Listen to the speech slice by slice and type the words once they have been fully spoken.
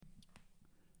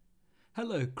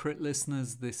Hello, Crit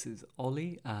listeners. This is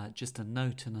Ollie. Just a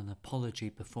note and an apology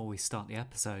before we start the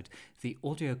episode. The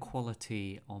audio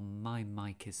quality on my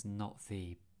mic is not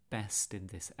the best in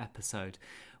this episode.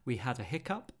 We had a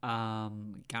hiccup.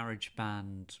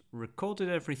 GarageBand recorded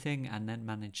everything and then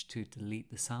managed to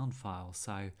delete the sound file.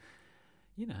 So,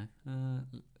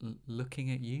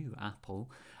 looking at you, Apple.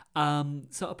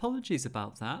 So apologies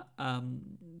about that.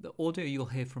 The audio you'll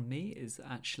hear from me is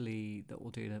actually the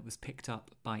audio that was picked up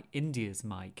by India's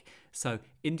mic. So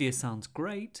India sounds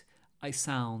great. I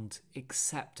sound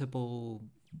acceptable.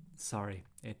 Sorry,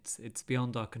 it's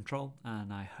beyond our control,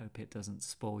 and I hope it doesn't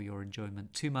spoil your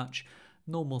enjoyment too much.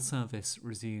 Normal service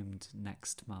resumed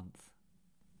next month.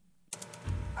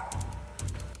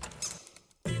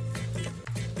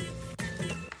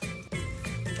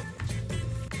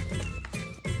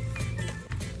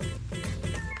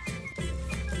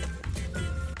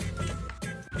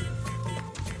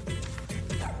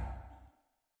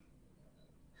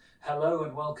 Hello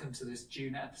and welcome to this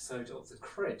June episode of The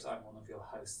Crit. I'm one of your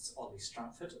hosts, Ollie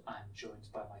Stratford. I'm joined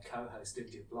by my co-host,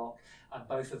 India Block, and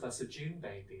both of us are June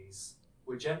babies.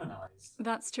 We're Geminis.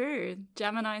 That's true.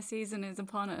 Gemini season is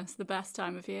upon us, the best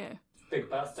time of year. Big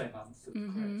birthday month for The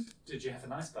Crit. Did you have a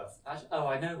nice birthday? Oh,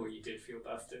 I know what you did for your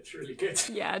birthday. It's really good.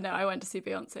 Yeah, no, I went to see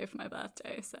Beyonce for my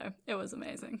birthday, so it was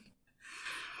amazing.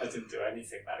 I didn't do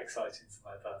anything that exciting for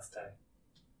my birthday.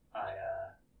 I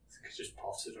think I just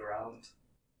pottered around.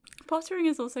 Pottering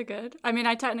is also good. I mean,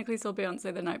 I technically saw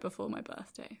Beyonce the night before my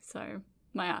birthday, so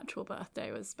my actual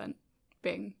birthday was spent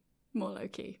being more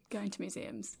low-key, going to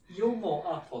museums. You're more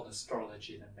up on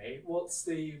astrology than me. What's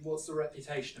the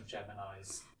reputation of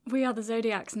Geminis? We are the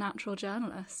Zodiac's natural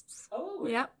journalists. Oh, are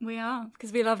we? Yep, we are,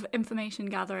 because we love information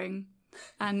gathering,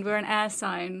 and we're an air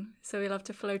sign, so we love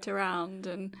to float around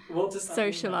and what does that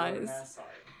socialise. Mean, an air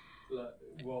sign?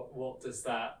 What does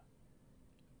that...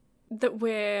 That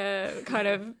we're kind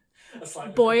of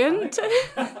buoyant.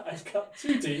 I've cut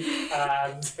too deep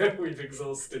and we've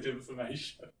exhausted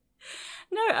information.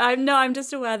 I'm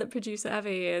just aware that producer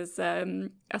Evie is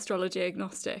astrology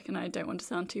agnostic, and I don't want to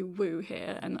sound too woo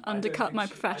here and undercut my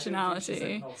professionality. I don't think she's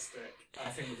agnostic. I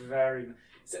think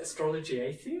is it astrology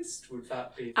atheist? Would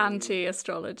that be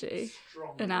anti-astrology?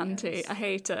 An anti, a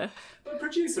hater. But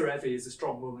producer Evie is a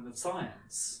strong woman of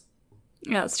science.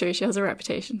 Yeah, that's true. She has a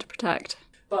reputation to protect.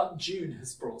 But June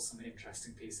has brought some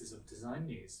interesting pieces of design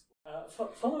news.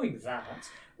 Following that,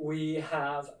 we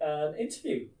have an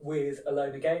interview with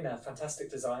Ilona Gaynor, a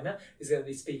fantastic designer, who's going to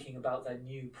be speaking about their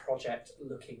new project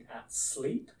looking at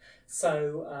sleep.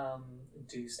 So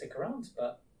do stick around,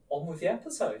 but on with the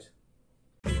episode.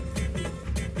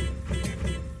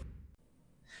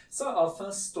 So our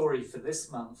first story for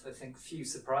this month, I think few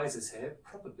surprises here,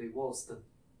 probably was the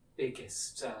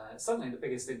biggest, certainly the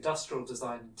biggest industrial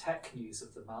design and tech news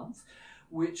of the month,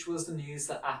 which was the news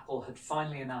that Apple had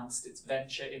finally announced its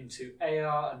venture into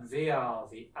AR and VR,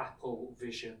 the Apple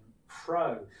Vision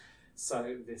Pro.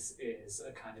 So this is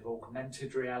a kind of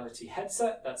augmented reality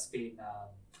headset that's been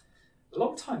a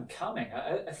long time coming.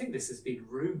 I think this has been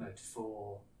rumoured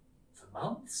for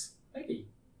months, maybe.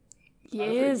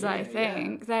 Years, I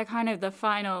think. Yeah. They're kind of the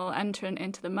final entrant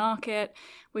into the market.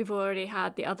 We've already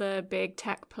had the other big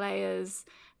tech players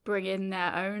bring in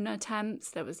their own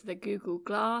attempts. There was the Google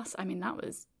Glass. I mean, that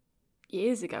was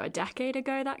years ago, a decade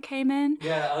ago that came in.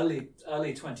 Yeah, early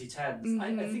 2010s. Mm-hmm.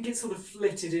 I think it sort of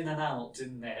flitted in and out,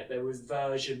 didn't it? There was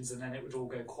versions and then it would all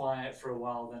go quiet for a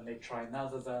while, then they'd try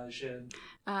another version.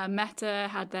 Meta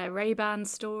had their Ray-Ban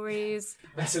stories.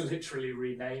 Meta literally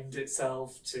renamed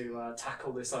itself to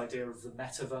tackle this idea of the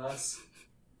metaverse.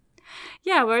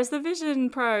 Yeah, whereas the Vision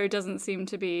Pro doesn't seem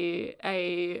to be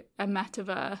a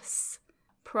metaverse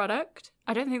product.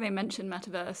 I don't think they mentioned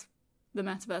the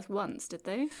metaverse once, did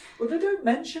they? Well, they don't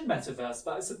mention metaverse,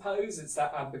 but I suppose it's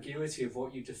that ambiguity of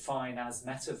what you define as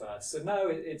metaverse. So no,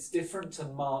 it's different to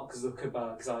Mark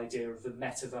Zuckerberg's idea of the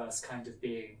metaverse kind of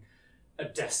being a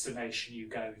destination you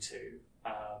go to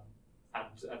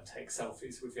and take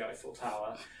selfies with the Eiffel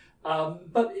Tower.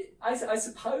 But I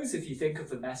suppose if you think of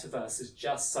the metaverse as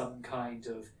just some kind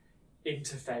of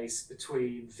interface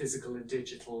between physical and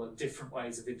digital and different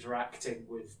ways of interacting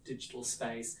with digital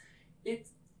space,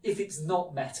 if it's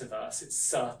not metaverse, it's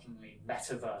certainly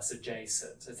metaverse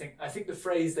adjacent. I think the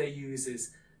phrase they use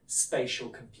is spatial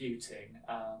computing.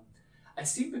 I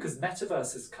assume because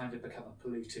metaverse has kind of become a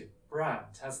polluted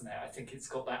brand, hasn't it? I think it's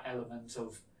got that element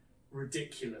of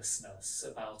ridiculousness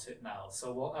about it now.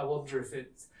 So I wonder if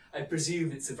I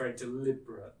presume it's a very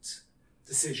deliberate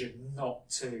decision not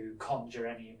to conjure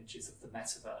any images of the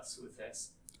metaverse with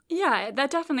this. Yeah, they're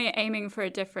definitely aiming for a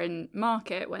different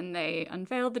market when they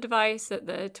unveiled the device at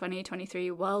the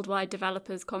 2023 Worldwide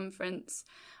Developers Conference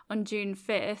on June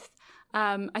 5th.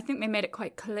 I think they made it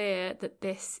quite clear that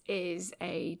this is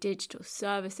a digital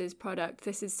services product.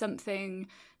 This is something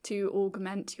to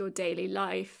augment your daily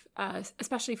life,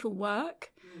 especially for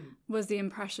work, was the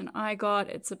impression I got.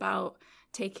 It's about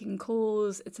taking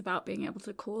calls, it's about being able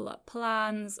to call up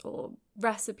plans or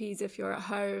recipes if you're at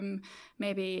home,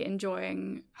 maybe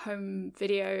enjoying home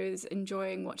videos,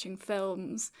 enjoying watching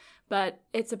films. But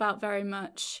it's about very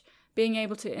much being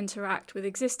able to interact with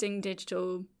existing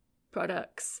digital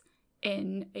products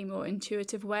in a more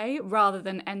intuitive way rather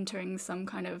than entering some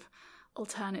kind of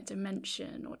alternate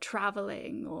dimension or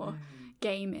traveling or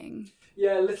gaming.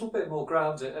 Yeah, a little bit more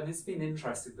grounded, and it's been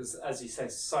interesting because, as you say,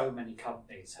 so many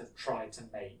companies have tried to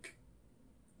make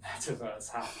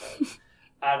metaverse happen.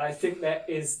 And I think there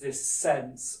is this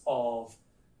sense of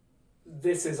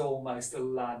this is almost a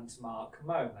landmark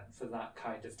moment for that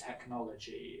kind of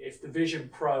technology. If the Vision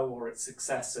Pro or its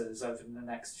successors over the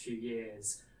next few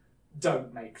years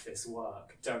don't make this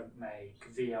work, don't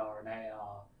make VR and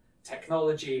AR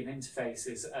technology and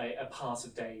interfaces a part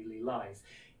of daily life,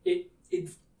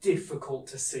 it's difficult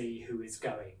to see who is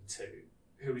going to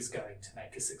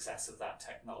make a success of that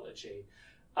technology.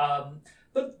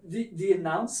 But the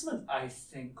announcement, I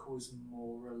think, was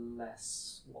more or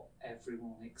less what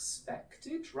everyone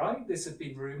expected, right? This had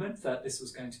been rumoured that this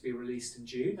was going to be released in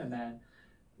June, and then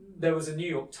there was a New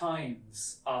York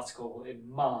Times article in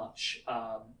March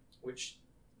which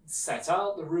set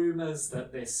out the rumours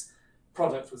that this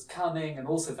product was coming, and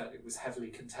also that it was heavily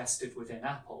contested within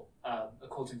Apple.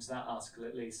 According to that article,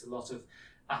 at least, a lot of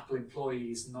Apple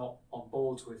employees not on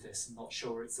board with this and not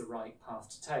sure it's the right path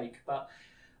to take. But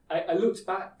I looked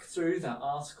back through that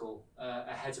article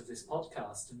ahead of this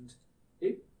podcast, and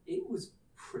it was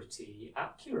pretty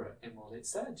accurate in what it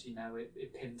said. You know,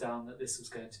 it pinned down that this was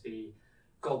going to be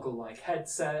goggle-like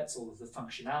headsets, all of the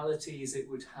functionalities it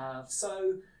would have.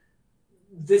 So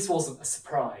this wasn't a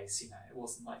surprise, you know. It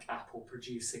wasn't like Apple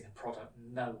producing a product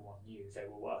no one knew they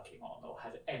were working on or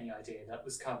had any idea that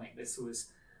was coming. This was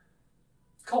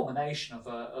a culmination of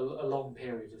a long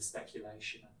period of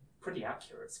speculation, pretty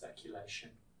accurate speculation.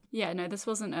 Yeah, no, this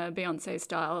wasn't a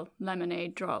Beyonce-style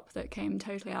lemonade drop that came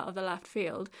totally out of the left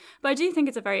field. But I do think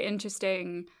it's a very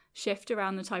interesting shift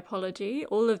around the typology.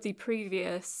 All of the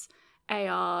previous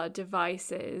AR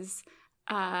devices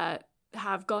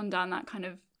have gone down that kind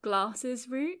of glasses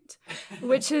route,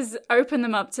 which has opened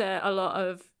them up to a lot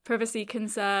of privacy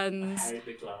concerns. I hate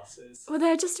the glasses. Well,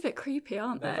 they're just a bit creepy,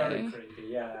 aren't They're they? very creepy,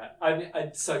 yeah. I mean,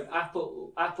 so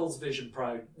Apple's Vision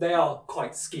Pro, they are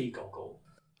quite ski goggle.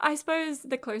 I suppose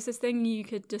the closest thing you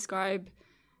could describe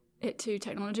it to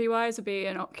technology-wise would be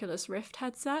an Oculus Rift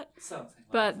headset. Something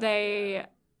like but that, yeah.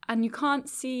 And you can't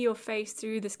see your face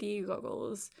through the ski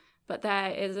goggles, but there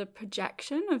is a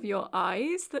projection of your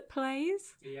eyes that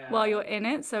plays while you're in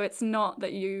it. So it's not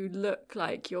that you look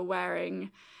like you're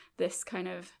wearing this kind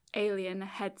of alien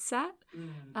headset.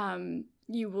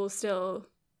 You will still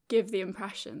give the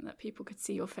impression that people could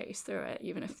see your face through it,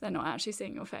 even if they're not actually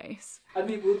seeing your face. I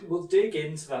mean, we'll dig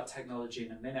into that technology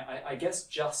in a minute. I guess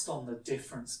just on the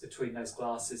difference between those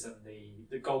glasses and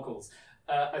the goggles.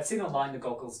 I've seen online the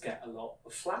goggles get a lot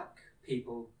of flack.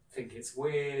 People think it's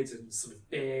weird and sort of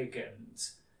big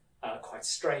and quite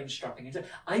strange strapping into.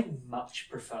 I much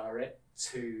prefer it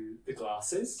to the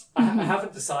glasses. I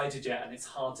haven't decided yet, and it's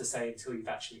hard to say until you've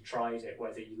actually tried it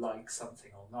whether you like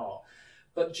something or not.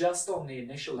 But just on the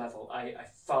initial level, I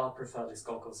far prefer this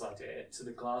goggles idea to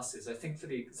the glasses. I think for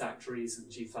the exact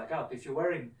reasons you flag up. If you're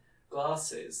wearing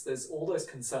glasses, there's all those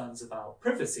concerns about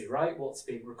privacy, right? What's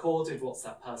being recorded? What's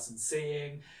that person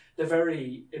seeing? They're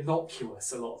very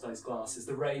innocuous, a lot of those glasses.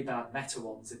 The Ray-Ban Meta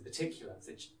ones in particular,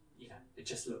 they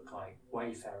just look like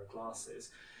Wayfarer glasses.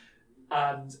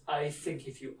 And I think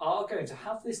if you are going to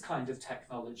have this kind of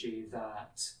technology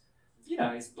that,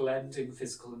 is blending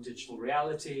physical and digital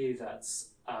reality, that's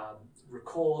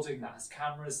recording, that has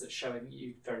cameras, that's showing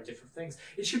you very different things,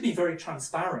 it should be very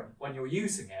transparent when you're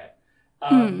using it.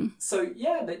 So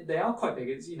yeah, they are quite big.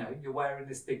 It's, you're wearing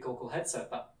this big goggle headset,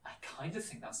 but I kind of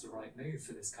think that's the right move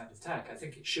for this kind of tech. I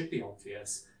think it should be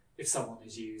obvious if someone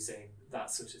is using that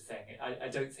sort of thing. I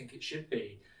don't think it should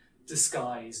be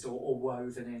disguised or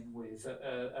woven in with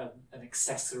an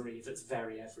accessory that's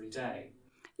very everyday.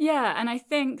 Yeah, and I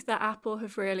think that Apple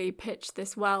have really pitched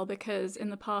this well, because in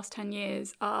the past 10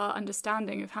 years, our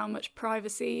understanding of how much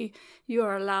privacy you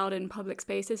are allowed in public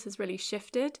spaces has really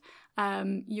shifted.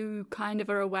 You kind of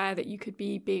are aware that you could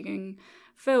be being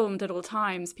filmed at all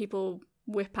times. People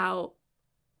whip out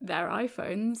their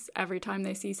iPhones every time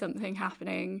they see something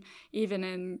happening, even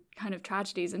in kind of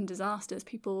tragedies and disasters.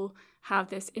 People have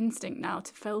this instinct now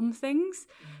to film things.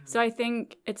 So I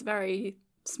think it's very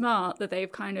smart that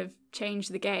they've kind of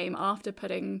changed the game after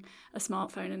putting a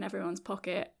smartphone in everyone's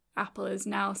pocket. Apple is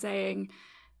now saying,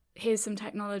 here's some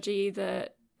technology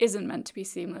that isn't meant to be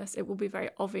seamless. It will be very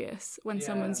obvious when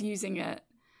someone's using it.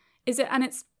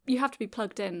 You have to be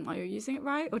plugged in while you're using it,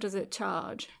 right? Or does it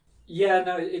charge? Yeah,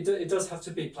 no, it does have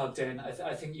to be plugged in.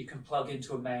 I think you can plug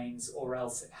into a mains, or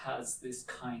else it has this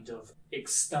kind of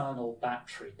external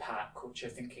battery pack, which I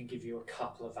think can give you a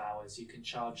couple of hours. You can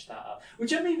charge that up,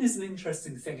 which I mean is an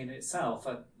interesting thing in itself.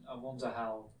 I wonder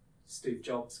how Steve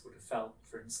Jobs would have felt,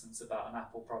 for instance, about an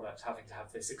Apple product having to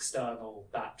have this external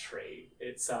battery.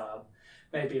 It's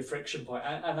maybe a friction point.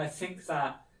 And I think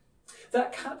that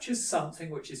captures something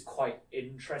which is quite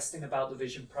interesting about the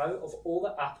Vision Pro. Of all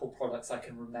the Apple products I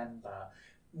can remember,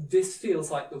 this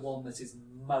feels like the one that is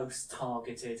most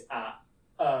targeted at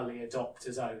early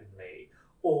adopters only,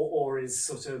 or is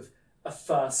sort of a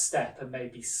first step, and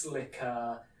maybe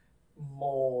slicker,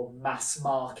 more mass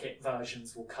market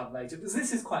versions will come later. Because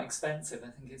this is quite expensive.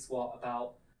 I think it's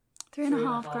about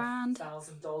 $3,500.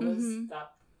 $3,500.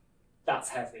 That's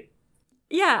heavy.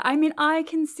 Yeah, I mean, I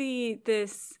can see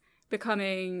this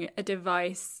becoming a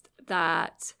device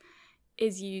that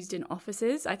is used in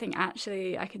offices. I think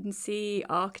actually I can see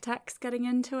architects getting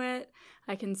into it.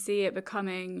 I can see it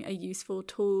becoming a useful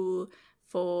tool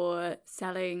for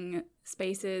selling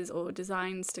spaces or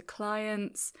designs to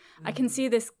clients. I can see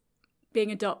this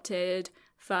being adopted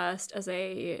first as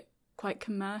a quite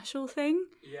commercial thing,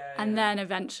 and then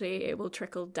eventually it will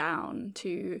trickle down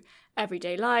to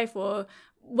everyday life, or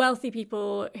wealthy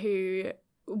people who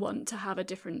want to have a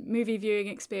different movie viewing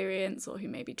experience, or who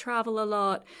maybe travel a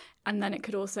lot, and then it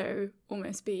could also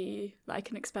almost be like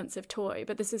an expensive toy.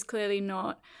 But this is clearly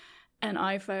not an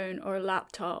iPhone or a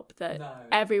laptop that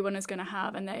everyone is going to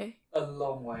have, and they a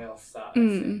long way off that, I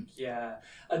think.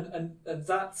 And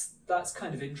that's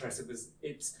kind of interesting, because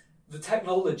it's the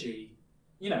technology,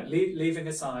 leaving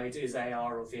aside is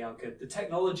AR or VR good, the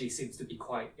technology seems to be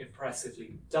quite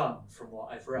impressively done from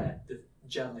what I've read. The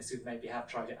journalists who maybe have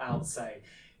tried it out say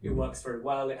it works very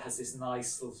well. It has this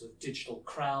nice sort of digital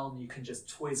crown you can just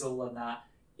twizzle, and that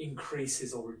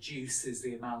increases or reduces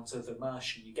the amount of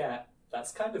immersion you get.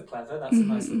 That's kind of clever. That's a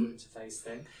nice little interface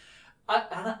thing.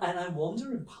 And I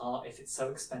wonder in part if it's so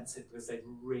expensive because they've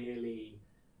really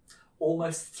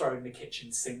almost thrown the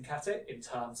kitchen sink at it in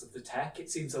terms of the tech. It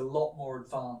seems a lot more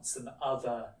advanced than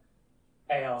other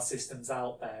AR systems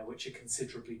out there, which are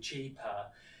considerably cheaper.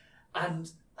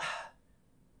 And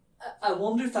I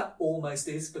wonder if that almost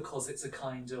is because it's a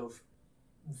kind of,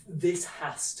 this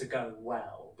has to go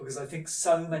well, because I think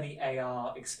so many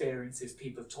AR experiences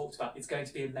people have talked about, it's going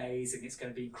to be amazing, it's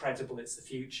going to be incredible, it's the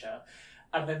future.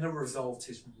 And then the result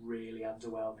is really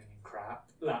underwhelming and crap.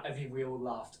 I mean, we all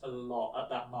laughed a lot at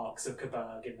that Mark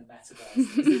Zuckerberg in the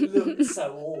metaverse, because it looked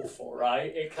so awful,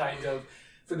 right? It kind of,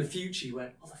 for the future, you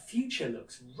went, the future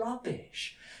looks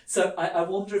rubbish. So I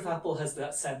wonder if Apple has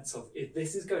that sense of, if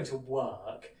this is going to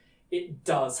work, it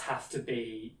does have to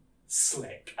be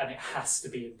slick, and it has to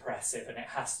be impressive, and it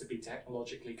has to be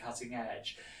technologically cutting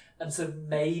edge. And so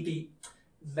maybe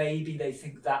they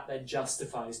think that then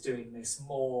justifies doing this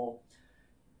more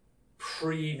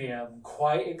premium,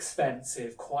 quite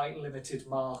expensive, quite limited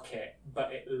market,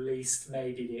 but at least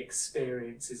maybe the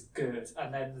experience is good,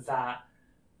 and then that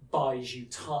buys you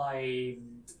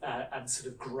time and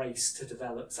sort of grace to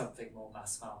develop something more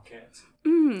mass market.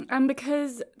 And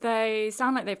because they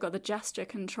sound like they've got the gesture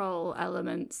control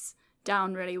elements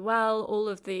down really well, all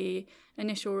of the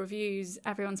initial reviews,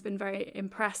 everyone's been very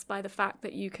impressed by the fact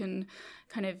that you can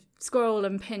kind of scroll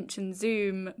and pinch and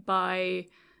zoom by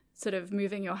sort of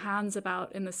moving your hands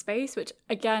about in the space, which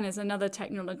again is another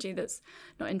technology that's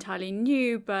not entirely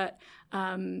new, but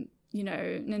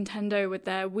Nintendo with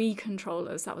their Wii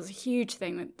controllers, that was a huge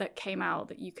thing that came out,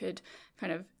 that you could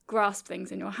kind of grasp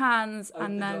things in your hands.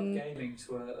 And then gaming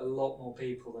to a lot more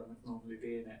people than would normally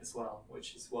be in it as well,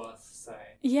 which is worth saying.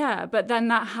 Yeah, but then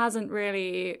that hasn't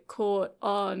really caught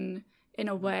on in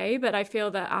a way. But I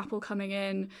feel that Apple coming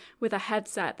in with a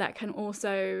headset that can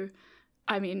also,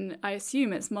 I mean, I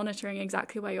assume it's monitoring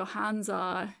exactly where your hands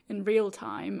are in real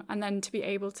time, and then to be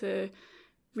able to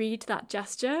read that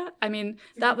gesture. I mean,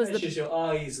 that was measures your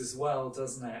eyes as well,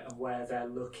 doesn't it? And where they're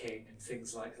looking and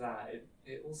things like that.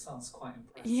 It all sounds quite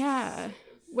impressive. Yeah.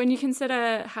 When you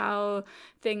consider how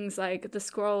things like the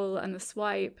scroll and the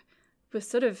swipe were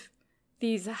sort of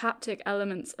these haptic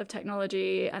elements of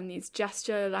technology and these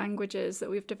gesture languages that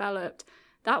we've developed,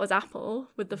 that was Apple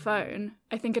with the phone.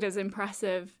 I think it is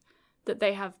impressive that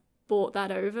they have brought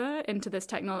that over into this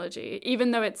technology,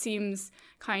 even though it seems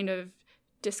kind of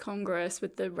discongruous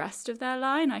with the rest of their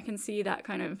line. I can see that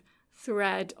kind of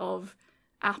thread of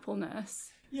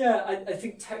Apple-ness. Yeah, I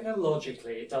think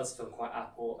technologically it does feel quite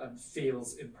Apple and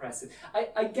feels impressive.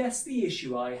 I guess the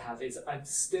issue I have is I'm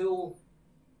still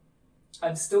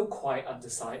quite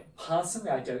undecided. Personally,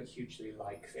 I don't hugely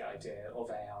like the idea of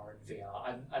AR and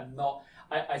VR. I'm not.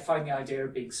 I find the idea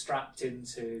of being strapped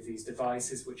into these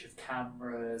devices which have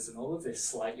cameras and all of this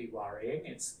slightly worrying.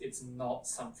 It's not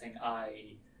something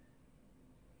I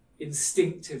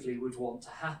instinctively would want to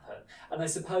happen. And I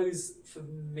suppose for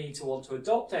me to want to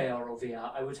adopt AR or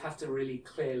VR, I would have to really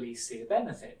clearly see a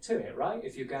benefit to it, right?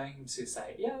 If you're going to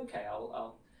say, yeah, okay,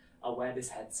 I'll wear this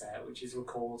headset which is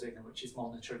recording and which is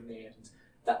monitoring me, and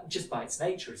that just by its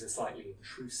nature is a slightly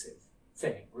intrusive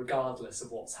thing, regardless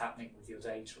of what's happening with your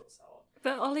data or so on.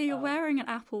 But Ollie, you're wearing an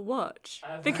Apple Watch,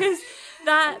 because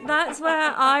that's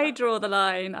where I draw the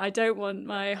line. I don't want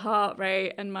my heart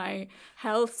rate and my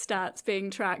health stats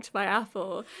being tracked by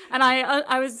Apple. And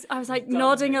I was like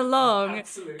nodding along.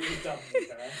 Absolutely done with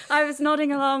that. I was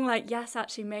nodding along like, yes,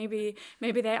 actually, maybe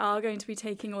they are going to be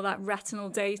taking all that retinal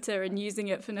data and using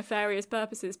it for nefarious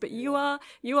purposes. But you are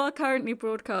currently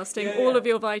broadcasting all of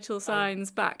your vital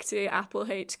signs back to Apple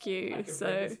HQ. I can so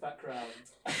bring this background.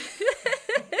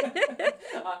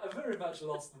 I very much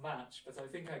lost the match, but I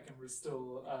think I can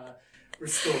restore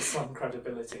some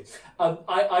credibility.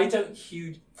 I don't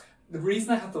the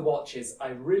reason I have the watch is I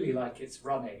really like its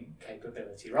running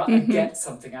capability, right? Mm-hmm. I get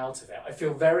something out of it. I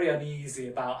feel very uneasy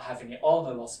about having it on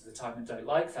a lot of the time and don't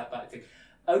like that, but I think,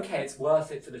 okay, it's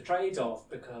worth it for the trade-off,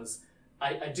 because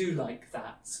I do like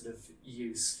that sort of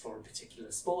use for a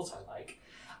particular sport I like.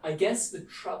 I guess the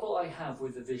trouble I have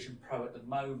with the Vision Pro at the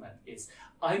moment is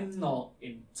I'm not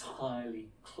entirely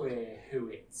clear who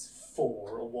it's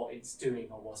for or what it's doing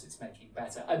or what it's making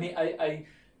better. I mean, I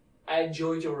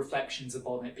enjoyed your reflections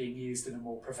upon it being used in a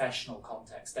more professional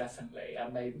context, definitely,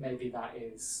 and maybe that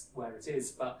is where it is.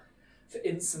 But for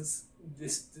instance,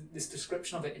 this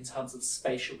description of it in terms of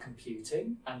spatial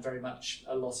computing, and very much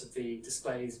a lot of the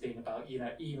displays being about,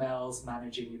 emails,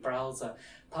 managing your browser,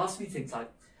 part of me thinks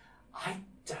like, I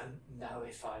don't know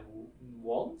if I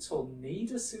want or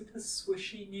need a super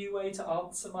swishy new way to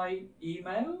answer my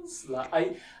emails.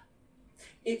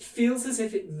 It feels as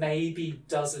if it maybe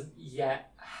doesn't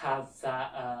yet have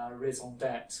that raison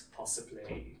d'etre,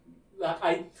 possibly.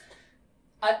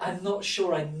 I'm not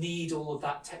sure I need all of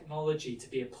that technology to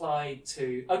be applied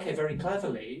to, okay, very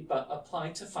cleverly, but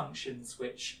applied to functions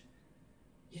which,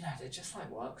 they're just like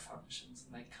work functions,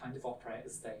 and they kind of operate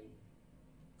as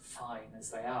fine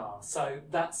as they are. So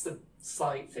that's the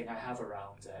slight thing I have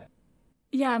around it.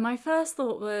 Yeah, my first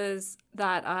thought was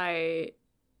that I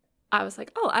was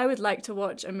like, oh, I would like to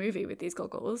watch a movie with these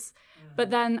goggles. But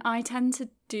then I tend to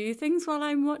do things while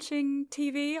I'm watching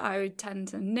TV. I would tend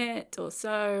to knit or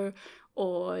sew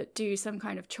or do some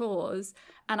kind of chores.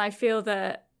 And I feel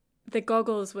that the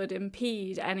goggles would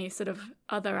impede any sort of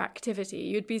other activity.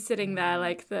 You'd be sitting there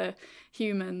like the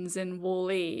humans in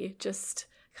Wall-E, just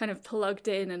kind of plugged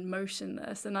in and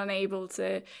motionless and unable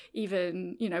to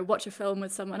even, watch a film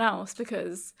with someone else,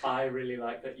 because... I really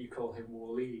like that you call him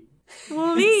Wall-E.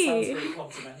 Wall-E! Sounds very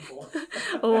continental.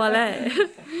 Wall-E.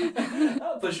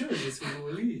 Bonjour, je suis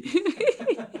Wall-E.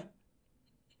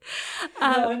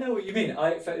 No, I know what you mean.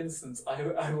 For instance,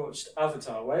 I watched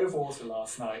Avatar: Way of Water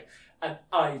last night, and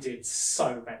I did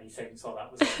so many things while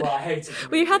that was... Well, I hated the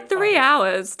movie. We had 3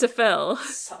 hours to fill.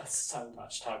 So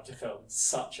much time to film.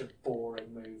 Such a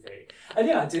boring movie. And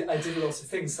yeah, I did a lot of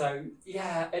things. So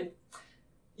yeah,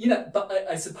 but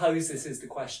I suppose this is the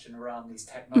question around these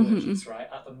technologies, right?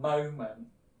 At the moment,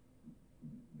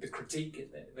 the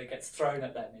critique that gets thrown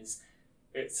at them is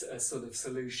it's a sort of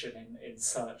solution in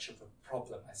search of a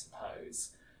problem, I suppose.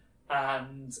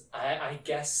 And I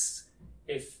guess...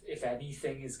 If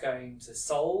anything is going to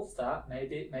solve that,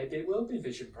 maybe it will be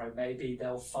Vision Pro. Maybe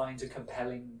they'll find a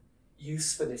compelling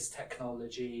use for this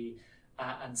technology,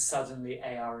 and suddenly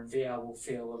AR and VR will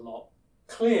feel a lot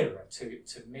clearer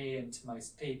to me and to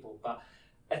most people. But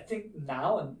I think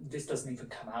now, and this doesn't even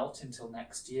come out until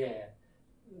next year,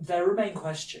 there remain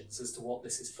questions as to what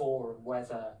this is for and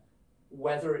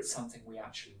whether it's something we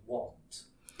actually want.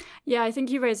 Yeah, I think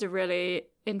you raised a really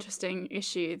interesting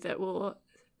issue that will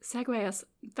segue us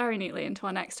very neatly into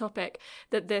our next topic,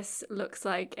 that this looks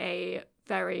like a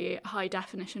very high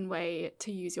definition way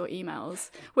to use your emails,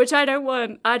 which I don't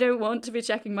want to be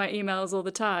checking my emails all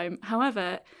the time.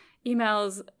 However,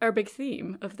 emails are a big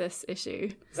theme of this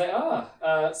issue. They are.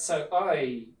 So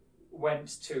I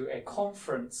went to a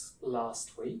conference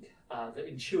last week, the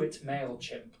Intuit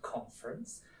MailChimp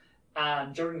conference,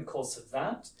 And during the course of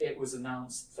that, it was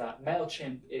announced that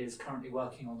MailChimp is currently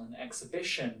working on an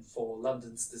exhibition for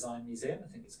London's Design Museum. I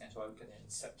think it's going to open in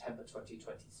September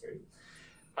 2023.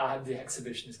 And the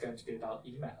exhibition is going to be about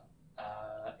email.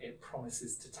 It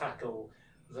promises to tackle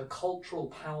the cultural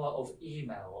power of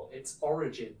email, its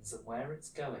origins and where it's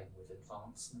going with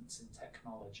advancements in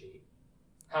technology.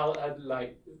 How,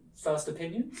 first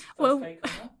opinions? Well,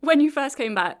 when you first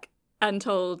came back and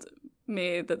told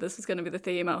me that this was going to be the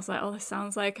theme, I was like, oh, this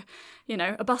sounds like,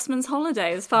 a busman's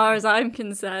holiday as far as I'm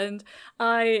concerned.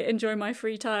 I enjoy my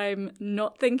free time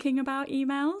not thinking about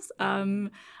emails.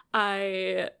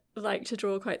 I like to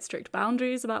draw quite strict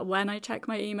boundaries about when I check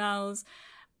my emails.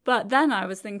 But then I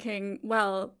was thinking,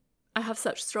 well, I have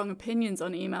such strong opinions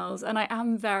on emails, and I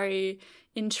am very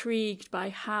intrigued by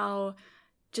how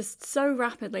just so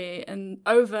rapidly and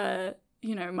over,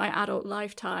 my adult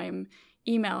lifetime,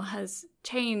 email has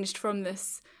changed from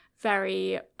this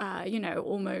very,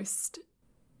 almost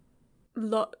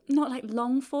not like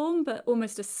long form, but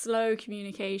almost a slow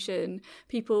communication.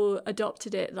 People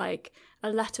adopted it like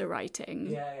a letter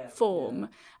writing form.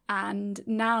 And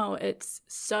now it's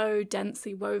so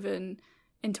densely woven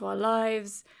into our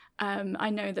lives. I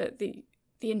know that the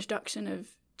introduction of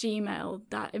Gmail,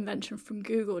 that invention from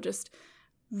Google, just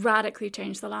radically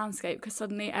changed the landscape because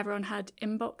suddenly everyone had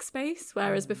inbox space,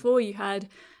 whereas before you had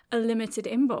a limited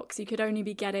inbox. You could only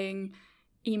be getting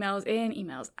emails in,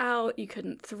 emails out. You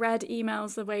couldn't thread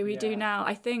emails the way we do now.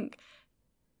 I think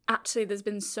actually there's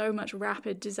been so much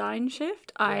rapid design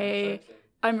shift.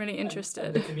 I'm really interested.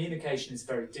 And the communication is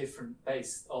very different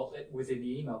within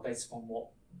the email based upon what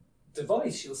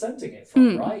device you're sending it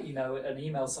from, right? An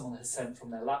email someone has sent from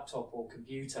their laptop or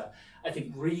computer, I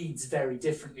think reads very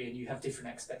differently, and you have different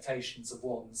expectations of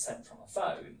one sent from a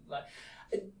phone.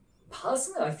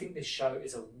 Personally, I think this show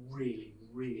is a really,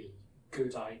 really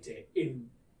good idea in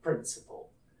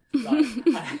principle.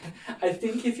 I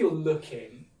think if you're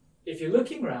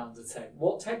looking around and saying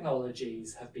what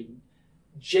technologies have been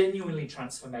genuinely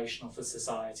transformational for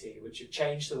society, which have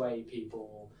changed the way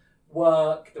people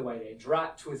work, the way they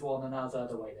interact with one another,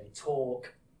 the way they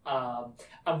talk,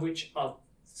 and which are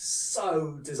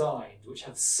so designed, which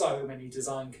have so many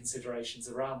design considerations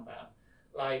around them.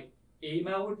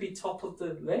 Email would be top of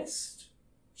the list,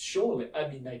 surely. I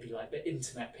mean, maybe like the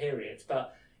internet period,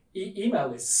 but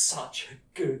email is such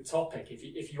a good topic.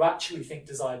 If you actually think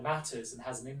design matters and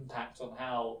has an impact on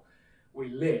how we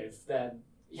live, then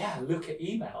look at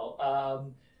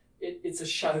email. It's a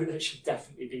show that should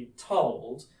definitely be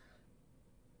told.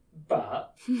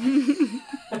 But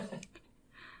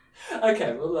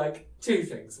okay, well, two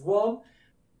things. One,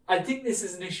 I think this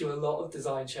is an issue a lot of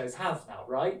design shows have now,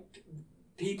 right?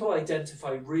 People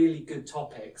identify really good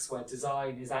topics where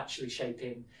design is actually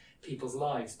shaping people's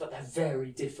lives, but they're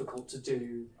very difficult to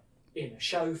do in a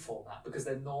show format because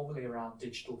they're normally around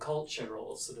digital culture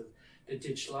or sort of the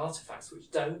digital artifacts, which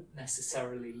don't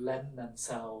necessarily lend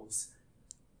themselves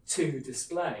to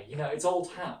display. It's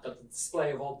old hat, but the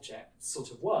display of objects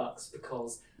sort of works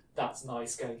because that's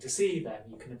nice going to see them.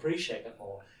 You can appreciate them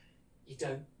more. You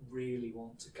don't really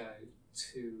want to go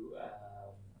to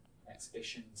an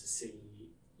exhibition to see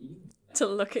email. To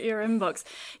look at your inbox.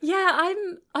 Yeah,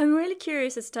 I'm really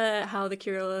curious as to how the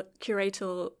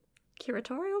curatorial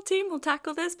team will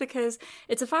tackle this, because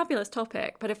it's a fabulous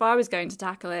topic, but if I was going to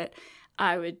tackle it,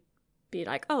 I would be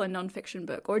like, a non-fiction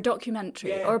book or a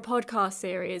documentary or a podcast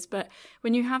series. But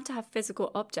when you have to have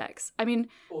physical objects, I mean,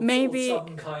 or maybe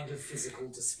some kind of physical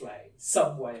display,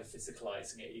 some way of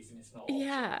physicalizing it, even if not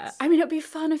objects. I mean, it'd be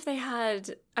fun if they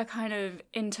had a kind of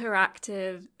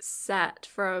interactive set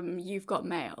from You've Got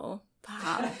Mail,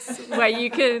 perhaps, where you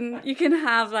can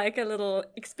have like a little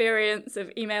experience of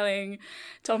emailing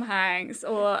Tom Hanks,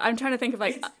 or I'm trying to think of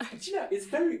it's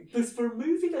very, but for a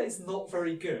movie that is not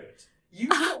very good, You've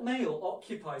Got Mail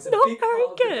occupies a not big very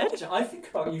part of good. the culture. I think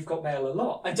about You've Got Mail a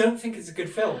lot. I don't think it's a good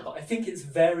film, but I think it's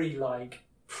very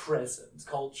present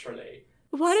culturally.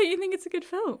 Why don't you think it's a good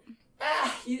film?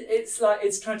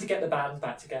 It's trying to get the band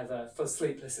back together for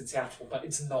Sleepless in Seattle, but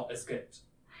it's not as good.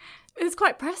 It's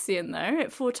quite prescient, though.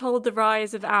 It foretold the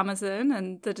rise of Amazon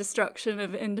and the destruction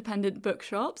of independent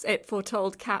bookshops. It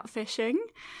foretold catfishing.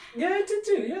 Yeah, it did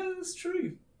do. Yeah, that's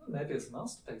true. Well, maybe it's a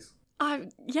masterpiece.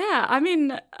 I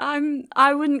mean,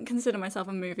 I wouldn't consider myself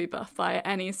a movie buff by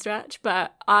any stretch,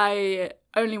 but I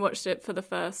only watched it for the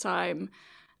first time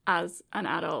as an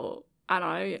adult, and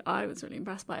I was really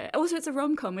impressed by it. Also, it's a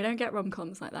rom-com. We don't get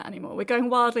rom-coms like that anymore. We're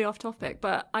going wildly off topic,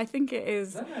 but I think it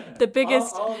is the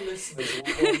biggest... Our listeners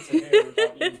will want to hear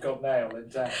about You've Got Mail in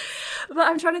depth. But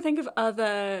I'm trying to think of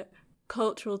other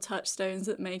cultural touchstones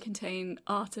that may contain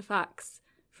artefacts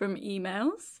from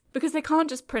emails because they can't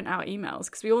just print out emails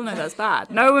because we all know that's bad.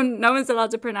 No one's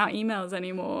allowed to print out emails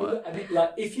anymore. Well, I mean,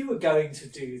 like, if you were going to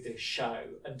do this show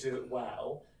and do it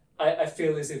well, I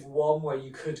feel as if one way you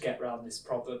could get around this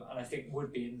problem, and I think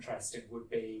would be interesting,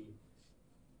 would be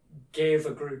give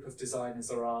a group of designers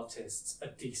or artists a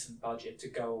decent budget to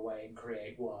go away and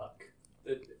create work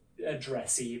that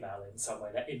address email in some way,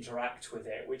 that interact with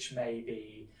it, which may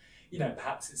be,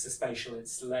 perhaps it's a spatial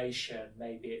installation,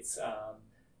 maybe it's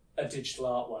a digital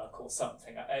artwork or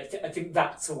something. I think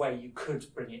that's a way you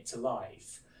could bring it to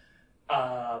life.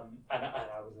 And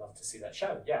I would love to see that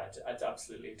show. Yeah, I'd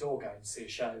absolutely adore going to see a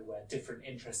show where different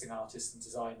interesting artists and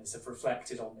designers have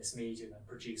reflected on this medium and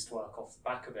produced work off the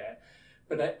back of it.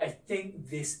 But I think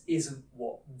this isn't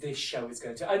what this show is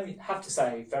going to. I have to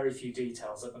say, very few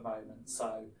details at the moment,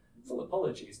 so full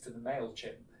apologies to the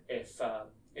MailChimp if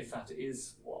that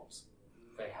is what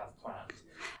they have planned.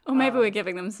 Or maybe we're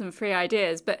giving them some free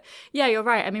ideas. But yeah, you're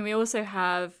right. I mean, we also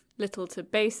have little to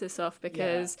base this off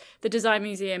because the Design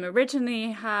Museum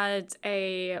originally had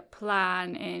a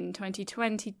plan in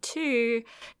 2022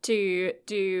 to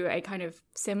do a kind of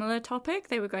similar topic.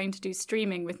 They were going to do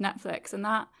streaming with Netflix, and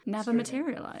that never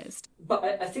materialised. But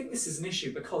I think this is an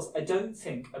issue because I don't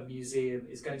think a museum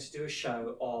is going to do a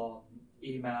show on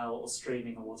email or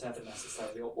streaming or whatever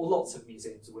necessarily, or lots of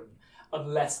museums wouldn't,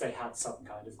 unless they had some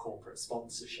kind of corporate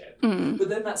sponsorship. But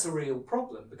then that's a real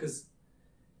problem because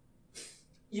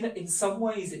in some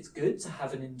ways it's good to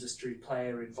have an industry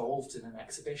player involved in an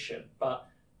exhibition, but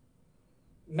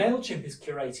MailChimp is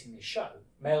curating this show.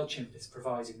 MailChimp is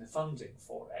providing the funding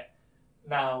for it.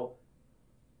 Now,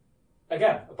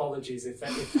 again, apologies if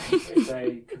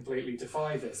they completely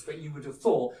defy this, but you would have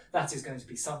thought that is going to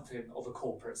be something of a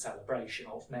corporate celebration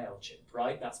of MailChimp,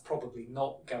 right? That's probably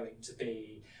not going to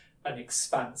be an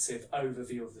expansive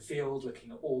overview of the field,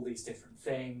 looking at all these different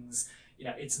things.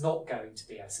 It's not going to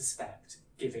be, I suspect,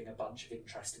 giving a bunch of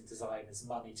interesting designers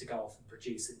money to go off and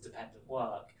produce independent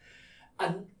work.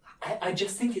 And I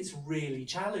just think it's really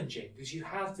challenging because you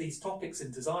have these topics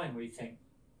in design where you think,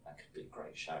 that could be a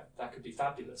great show, that could be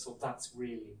fabulous, or that's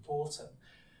really important.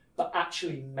 But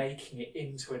actually making it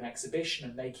into an exhibition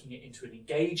and making it into an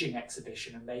engaging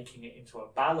exhibition and making it into a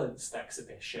balanced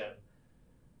exhibition,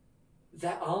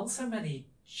 there aren't so many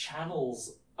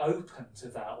channels open to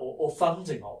that or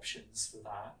funding options for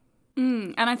that.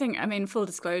 And I think, full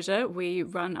disclosure, we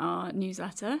run our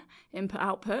newsletter,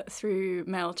 input-output, through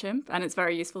MailChimp, and it's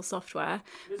very useful software.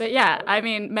 But yeah,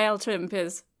 MailChimp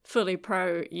is fully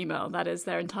pro email. That is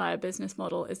their entire business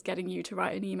model, is getting you to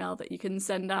write an email that you can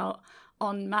send out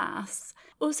en masse.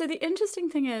 Also, the interesting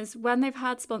thing is, when they've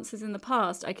had sponsors in the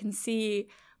past, I can see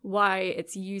why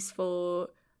it's useful,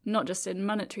 not just in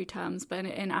monetary terms, but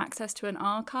in access to an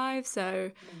archive.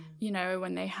 So,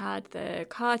 when they had the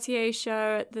Cartier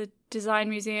show at the Design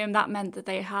Museum, that meant that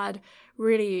they had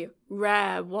really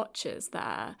rare watches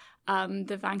there.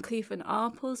 The Van Cleef &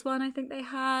 Arpels one, I think they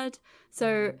had.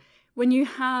 So when you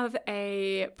have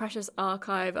a precious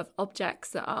archive of objects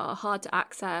that are hard to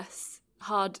access,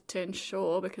 hard to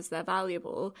insure because they're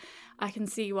valuable, I can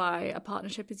see why a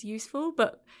partnership is useful.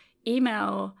 But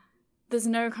email, there's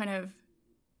no kind of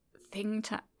thing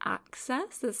to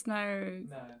access. There's no.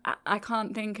 I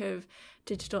can't think of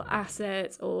digital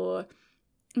assets or,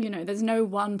 there's no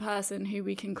one person who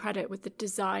we can credit with the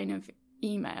design of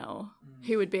email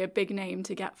who would be a big name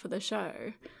to get for the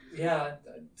show. Yeah,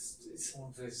 it's one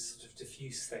of those sort of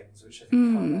diffuse things which I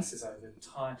think coalesces over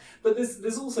time. But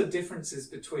there's also differences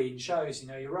between shows.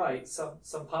 You're right,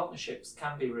 some partnerships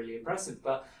can be really impressive,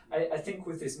 but I think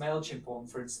with this MailChimp one,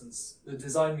 for instance, the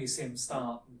Design Museum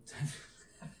staff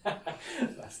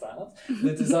mess that up.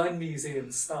 The Design Museum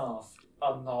staff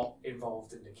are not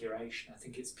involved in the curation. I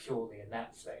think it's purely a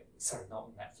Netflix. Sorry, not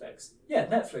Netflix. Yeah,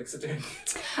 Netflix are doing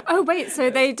it. Oh wait,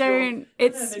 so they don't.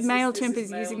 It's MailChimp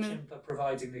is using MailChimp are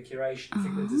providing the curation. I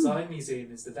think the Design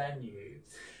Museum is the venue,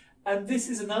 and this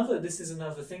is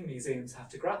another thing museums have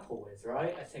to grapple with,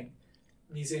 right? I think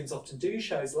museums often do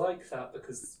shows like that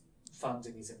because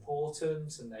funding is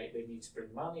important and they need to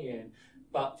bring money in.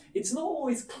 But it's not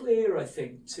always clear, I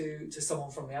think, to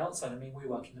someone from the outside. We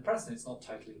work in the press and it's not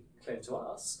totally clear to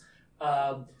us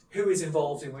who is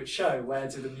involved in which show. Where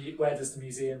does the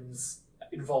museum's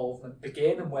involvement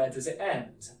begin and where does it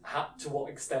end? To what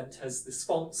extent has the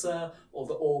sponsor or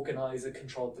the organiser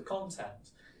controlled the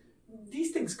content?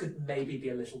 These things could maybe be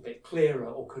a little bit clearer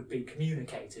or could be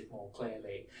communicated more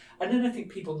clearly. And then I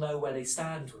think people know where they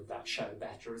stand with that show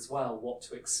better as well, what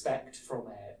to expect from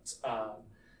it,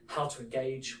 how to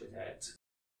engage with it.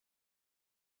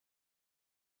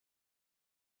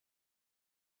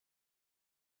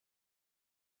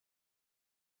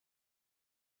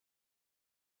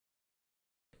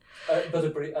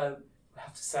 I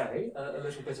have to say, a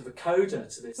little bit of a coda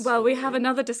to this. Well, we have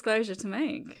another disclosure to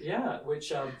make. Yeah,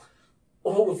 which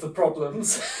all of the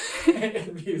problems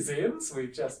in museums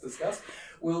we've just discussed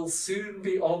will soon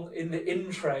be on in the in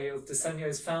tray of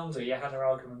Disegno's founder, Johanna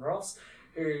Argumann-Ross,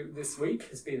 who this week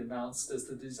has been announced as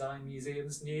the Design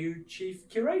Museum's new chief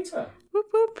curator. Whoop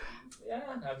whoop. Yeah,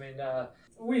 I mean,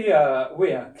 we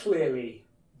are clearly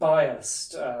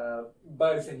biased,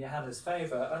 both in Johanna's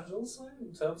favour and also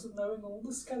in terms of knowing all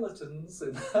the skeletons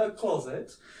in her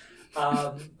closet.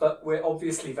 But we're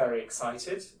obviously very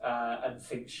excited and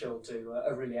think she'll do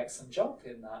a really excellent job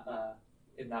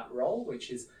in that role,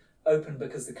 which is open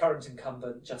because the current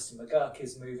incumbent, Justin McGurk,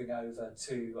 is moving over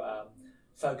to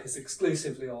focus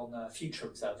exclusively on Future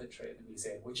Observatory in the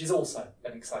museum, which is also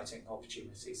an exciting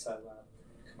opportunity. So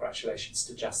congratulations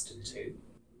to Justin too.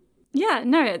 Yeah,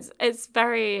 no, it's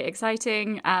very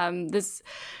exciting. There's,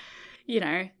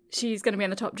 she's going to be in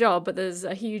the top job, but there's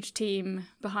a huge team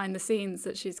behind the scenes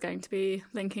that she's going to be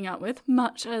linking up with,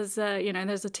 much as,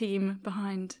 there's a team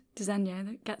behind Disegno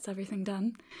that gets everything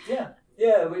done.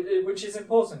 Yeah, which is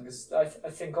important because I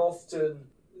think often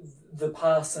the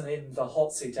person in the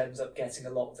hot seat ends up getting a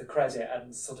lot of the credit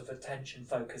and sort of attention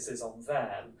focuses on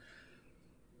them.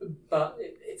 But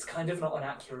it's kind of not an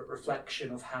accurate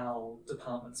reflection of how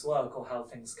departments work or how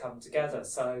things come together.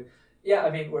 So, yeah,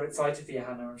 I mean, we're excited for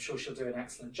Johanna. I'm sure she'll do an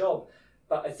excellent job.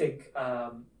 But I think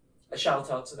a shout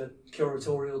out to the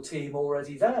curatorial team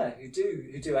already there who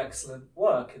do excellent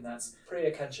work. And that's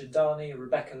Priya Kanchandani,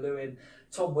 Rebecca Lewin,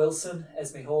 Tom Wilson,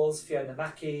 Esme Hawes, Fiona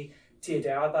Mackey, Tia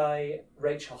Diaby,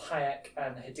 Rachel Hayek,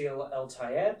 and Hadil El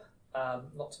Tayeb.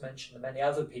 Not to mention the many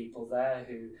other people there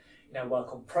who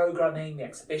work on programming, the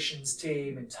exhibitions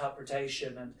team,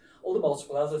 interpretation, and all the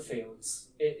multiple other fields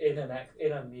in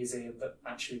a museum that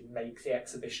actually make the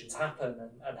exhibitions happen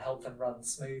and help them run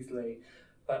smoothly,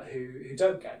 but who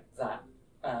don't get that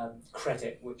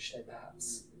credit which they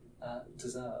perhaps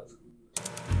deserve.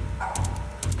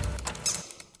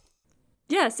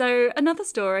 Yeah, so another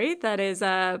story that is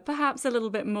perhaps a little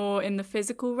bit more in the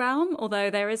physical realm, although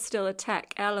there is still a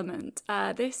tech element.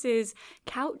 This is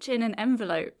Couch in an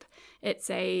Envelope.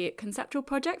 It's a conceptual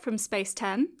project from Space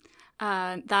 10.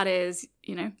 That is,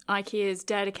 IKEA's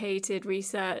dedicated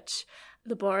research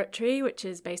laboratory, which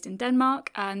is based in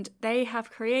Denmark, and they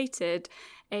have created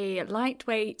a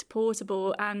lightweight,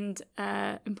 portable, and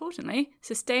importantly,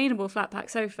 sustainable flat pack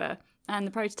sofa. And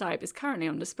the prototype is currently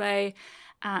on display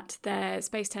at their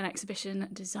Space 10 exhibition,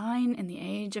 Design in the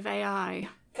Age of AI.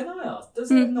 Can I ask,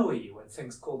 does it annoy you when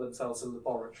things call themselves a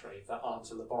laboratory that aren't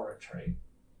a laboratory?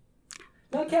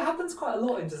 Like, it happens quite a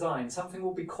lot in design. Something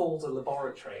will be called a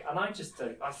laboratory, and I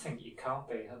think you can't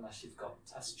be unless you've got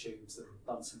test tubes and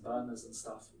Bunsen burners and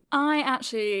stuff. I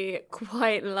actually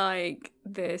quite like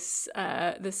this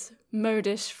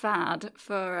modish fad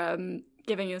for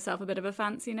giving yourself a bit of a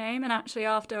fancy name. And actually,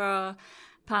 after our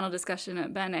panel discussion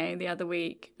at Bene the other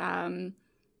week, Shout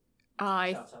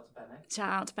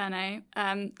out to Bene.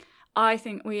 I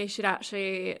think we should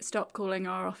actually stop calling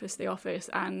our office the office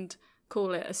and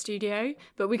call it a studio,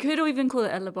 but we could even call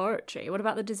it a laboratory. What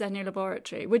about the Disegno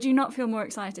laboratory? Would you not feel more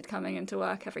excited coming into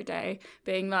work every day,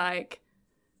 being like,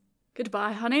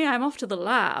 goodbye, honey, I'm off to the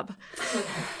lab?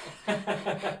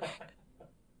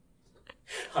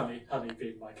 honey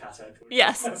being my cat Edward.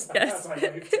 Yes, That's my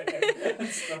nickname.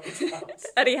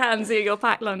 And he hands you your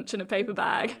packed lunch in a paper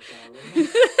bag.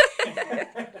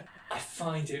 I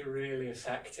find it really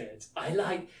affected.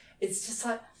 It's just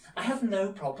like, I have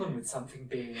no problem with something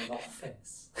being an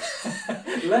office.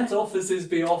 Let offices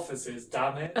be offices,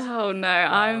 damn it. Oh no,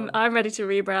 I'm ready to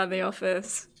rebrand the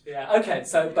office. Yeah, okay,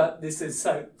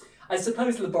 I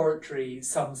suppose laboratory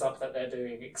sums up that they're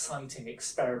doing exciting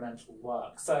experimental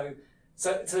work. So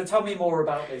tell me more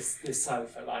about this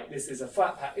sofa. Like, this is a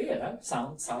flat pack,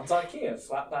 sounds IKEA,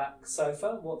 flat pack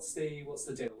sofa. What's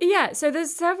the deal? Yeah, so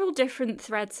there's several different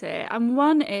threads here. And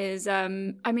one is,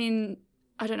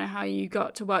 I don't know how you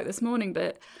got to work this morning,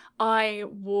 but I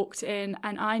walked in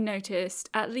and I noticed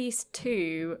at least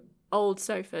 2 old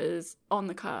sofas on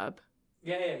the curb.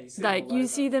 Yeah, you see you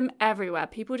see them everywhere.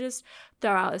 People just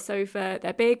throw out a sofa.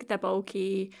 They're big, they're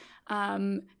bulky,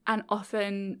 and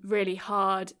often really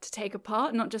hard to take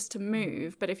apart, not just to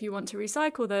move, but if you want to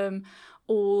recycle them,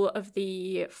 all of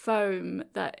the foam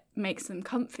that makes them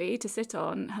comfy to sit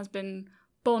on has been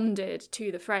bonded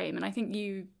to the frame. And I think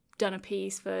you done a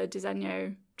piece for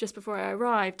Disegno just before I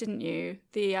arrived, didn't you?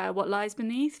 The What Lies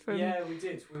Beneath? Yeah, we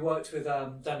did. We worked with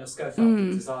Daniel Schofield,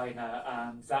 the designer,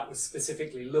 and that was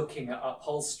specifically looking at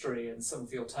upholstery and some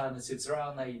of the alternatives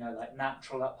around there, like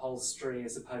natural upholstery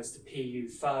as opposed to PU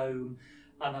foam,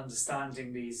 and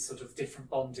understanding these sort of different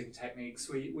bonding techniques.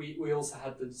 We also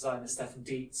had the designer Stefan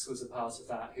Dietz was a part of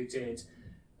that, who did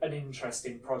an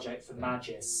interesting project for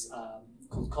Magis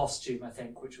called Costume, I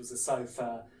think, which was a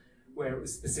sofa where it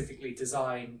was specifically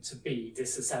designed to be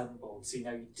disassembled. So,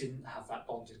 you didn't have that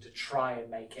bonding, to try and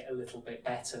make it a little bit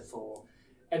better for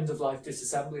end-of-life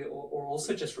disassembly or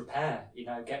also just repair,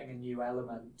 getting a new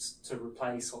element to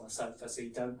replace on a sofa so you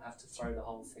don't have to throw the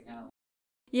whole thing out.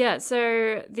 Yeah,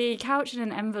 so the couch in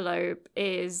an envelope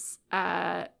is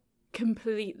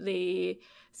completely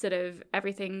sort of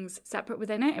everything's separate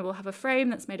within it. It will have a frame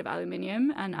that's made of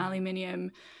aluminium, and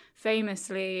aluminium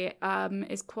famously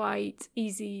is quite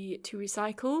easy to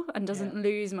recycle and doesn't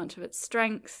lose much of its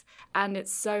strength, and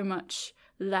it's so much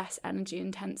less energy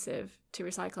intensive to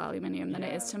recycle aluminium than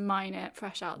it is to mine it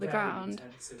fresh out the ground. Very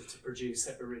intensive to produce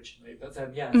it originally, but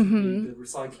then the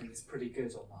recycling is pretty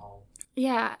good on the whole.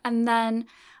 Yeah, and then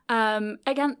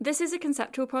again, this is a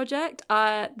conceptual project.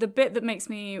 The bit that makes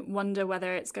me wonder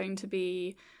whether it's going to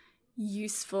be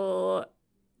useful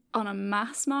on a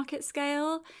mass market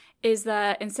scale is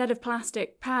that instead of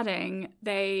plastic padding,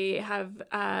 they have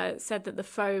said that the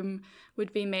foam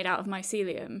would be made out of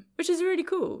mycelium, which is really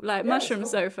cool, like mushroom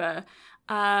sofa.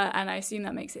 And I assume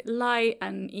that makes it light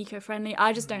and eco-friendly.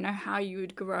 I just don't know how you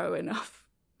would grow enough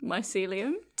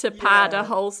mycelium to pad a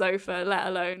whole sofa, let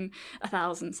alone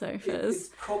 1,000 sofas. It's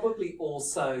probably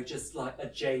also just like a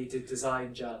jaded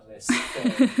design journalist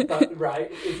thing. But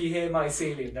if you hear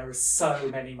mycelium, there are so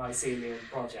many mycelium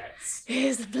projects.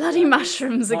 Here's the bloody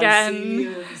mushrooms again.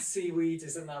 Mycelium, seaweed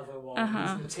is another one.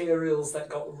 These materials that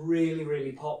got really,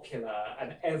 really popular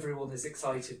and everyone is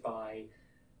excited by,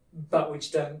 but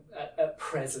which don't at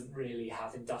present really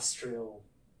have industrial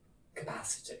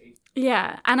capacity.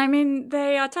 Yeah, and I mean,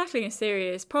 they are tackling a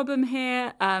serious problem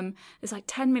here. There's like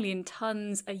 10 million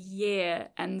tons a year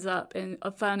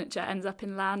of furniture ends up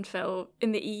in landfill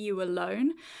in the EU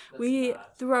alone. We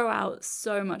throw out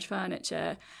so much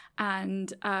furniture,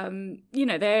 and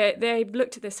they've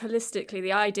looked at this holistically.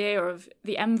 The idea of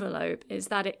the envelope is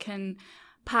that it can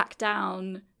repack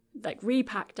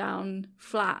down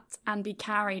flat and be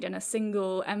carried in a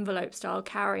single envelope style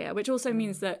carrier, which also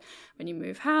means that when you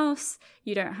move house,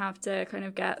 you don't have to kind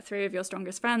of get 3 of your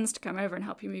strongest friends to come over and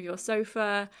help you move your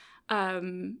sofa,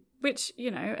 which,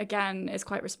 again, is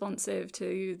quite responsive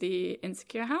to the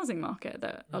insecure housing market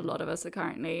that a lot of us are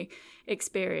currently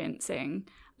experiencing.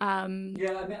 I mean,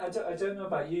 I don't know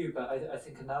about you, but I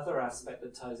think another aspect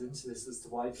that ties into this as to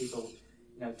why people,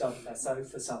 dump their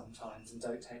sofa sometimes and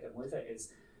don't take them with it is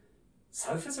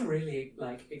sofas are really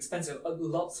expensive.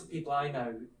 Lots of people I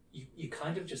know, you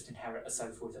kind of just inherit a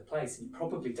sofa with a place, and you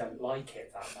probably don't like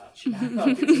it that much.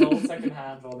 It's an old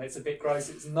second-hand one. It's a bit gross.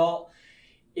 It's not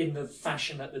in the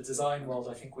fashion that the design world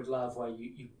I think would love, where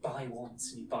you buy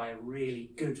once and you buy a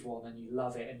really good one and you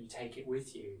love it and you take it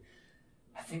with you.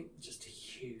 I think just a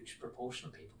huge proportion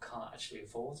of people can't actually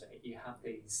afford it. You have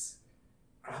these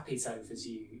crappy sofas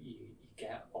you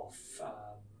get off.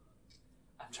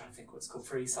 I'm trying to think what it's called,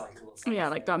 Free Cycle or something. Yeah,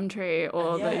 like Gumtree,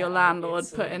 or that your landlord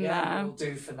put in there. It'll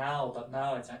do for now, but no,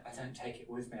 I don't take it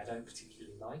with me. I don't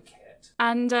particularly like it.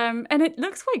 And it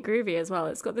looks quite groovy as well.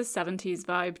 It's got this 70s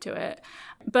vibe to it.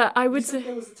 But I would say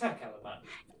there was a tech element.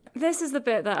 This is the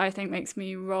bit that I think makes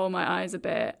me roll my eyes a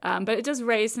bit, but it does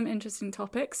raise some interesting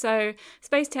topics. So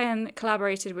Space 10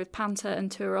 collaborated with Panther and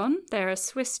Turon. They're a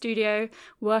Swiss studio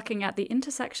working at the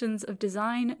intersections of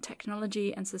design,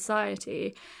 technology, and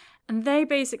society. And they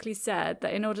basically said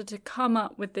that in order to come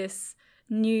up with this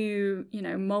new,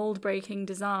 mold-breaking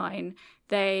design,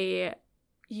 they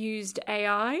used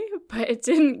AI, but it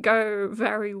didn't go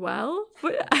very well.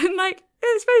 And I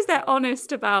suppose they're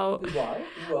honest about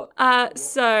why.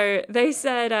 So they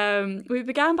said, we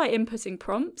began by inputting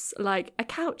prompts like a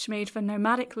couch made for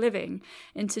nomadic living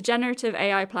into generative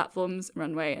AI platforms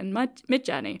Runway and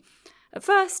Midjourney. At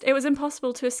first, it was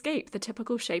impossible to escape the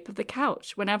typical shape of the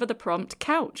couch whenever the prompt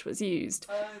couch was used.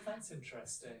 Oh, that's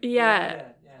interesting. Yeah.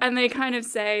 And they kind of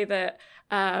say that,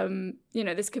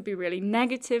 this could be really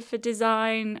negative for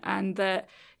design, and that,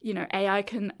 AI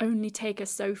can only take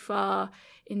us so far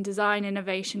in design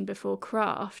innovation before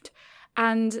craft.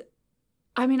 And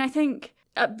I mean, I think,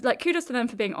 kudos to them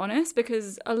for being honest,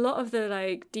 because a lot of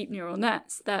the, deep neural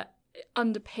nets that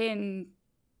underpin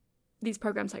these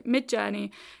programs like Midjourney,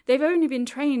 they've only been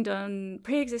trained on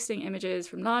pre-existing images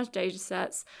from large data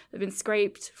sets that have been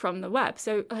scraped from the web.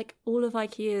 So all of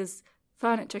IKEA's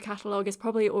furniture catalogue is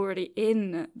probably already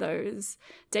in those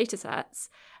data sets.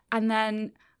 And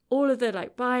then all of the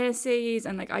biases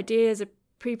and ideas are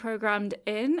pre-programmed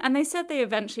in. And they said they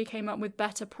eventually came up with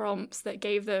better prompts that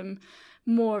gave them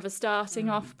more of a starting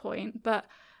off point. But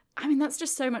I mean, that's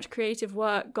just so much creative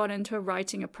work gone into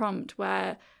writing a prompt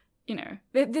where, you know,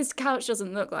 this couch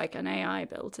doesn't look like an AI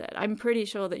built it. I'm pretty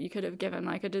sure that you could have given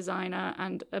like a designer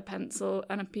and a pencil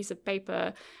and a piece of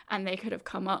paper and they could have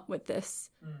come up with this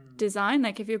design.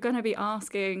 Like if you're going to be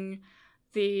asking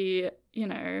the, you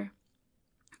know,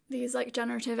 these like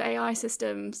generative AI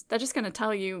systems, they're just going to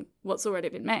tell you what's already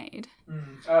been made.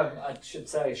 I should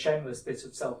say a shameless bit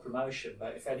of self-promotion,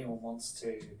 but if anyone wants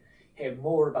to hear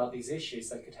more about these issues,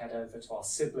 they could head over to our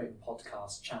sibling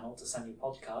podcast channel, Designy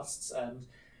Podcasts, and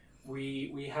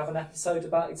we have an episode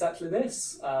about exactly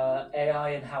this,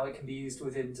 AI and how it can be used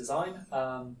within design,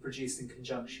 produced in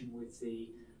conjunction with the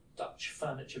Dutch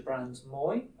furniture brand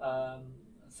Mooi. I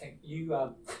think you...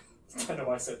 I don't know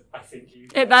why I said I think you.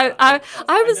 I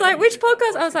was like, which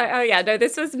podcast? I was like, oh yeah, no,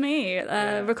 this was me.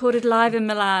 Recorded live in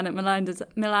Milan at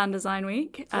Milan Design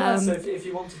Week. So if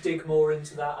you want to dig more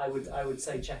into that, I would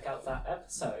say check out that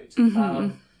episode.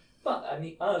 But I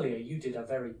mean, earlier you did a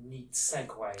very neat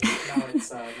segue.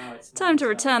 Now it's time to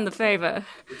return the favour.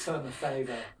 Return the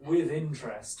favour with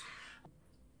interest.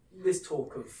 This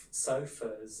talk of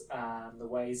sofas and the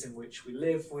ways in which we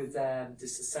live with them,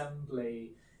 disassembly.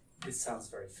 This sounds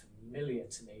very familiar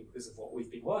to me because of what we've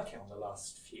been working on the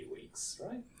last few weeks,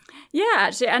 right? Yeah,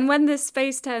 actually. And when this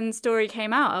Space 10 story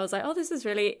came out, I was like, oh, this is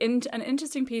really an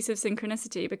interesting piece of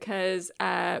synchronicity because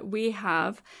we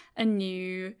have a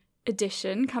new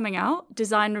edition coming out,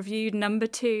 Design Reviewed number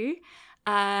 2.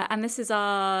 And this is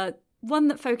our one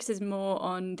that focuses more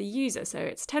on the user. So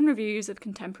it's 10 reviews of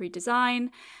contemporary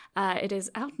design. It is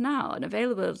out now and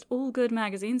available at all good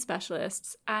magazine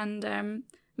specialists. And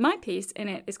my piece in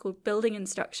it is called Building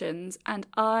Instructions, and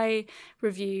I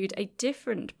reviewed a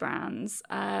different brand's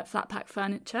flat pack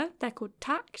furniture. They're called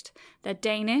Tact. They're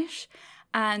Danish,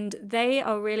 and they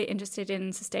are really interested in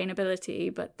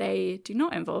sustainability, but they do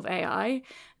not involve AI.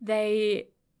 They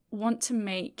want to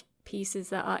make pieces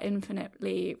that are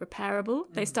infinitely repairable.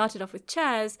 They started off with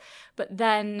chairs, but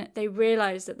then they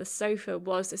realized that the sofa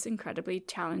was this incredibly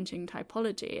challenging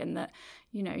typology, and that,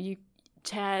 you know,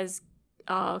 chairs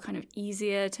are kind of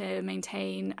easier to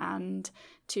maintain and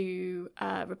to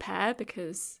repair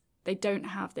because they don't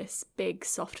have this big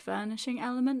soft furnishing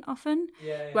element often.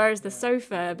 Whereas the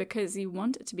sofa, because you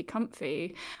want it to be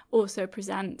comfy, also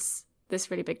presents this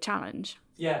really big challenge.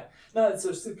 Yeah, no, it's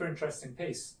a super interesting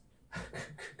piece.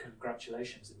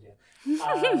 Congratulations, India.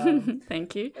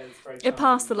 Thank you. It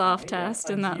passed the laugh test,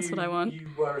 and that's what I want. You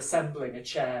were assembling a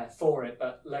chair for it,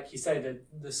 but like you say,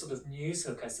 the sort of news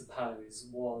hook, I suppose,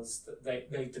 was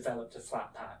that they developed a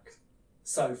flat pack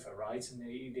sofa, right? And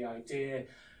the idea,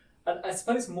 and I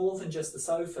suppose more than just the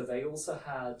sofa, they also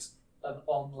had an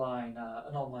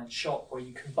online shop where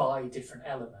you can buy different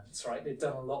elements, right? They've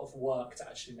done a lot of work to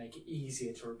actually make it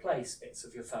easier to replace bits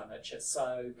of your furniture.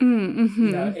 So, you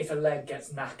know, if a leg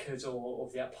gets knackered or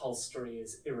the upholstery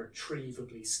is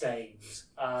irretrievably stained,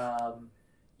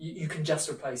 you can just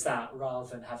replace that rather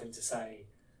than having to say,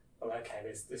 well, okay,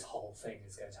 this whole thing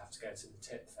is going to have to go to the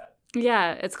tip then.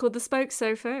 Yeah, it's called the Spoke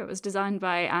Sofa. It was designed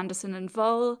by Anderson and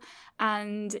Voll.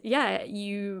 And yeah,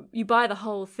 you buy the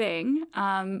whole thing,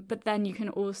 but then you can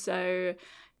also,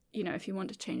 you know, if you want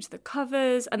to change the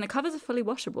covers, and the covers are fully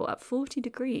washable at 40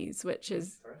 degrees, which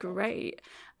is great.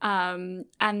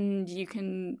 And you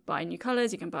can buy new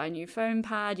colours, you can buy a new foam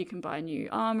pad, you can buy a new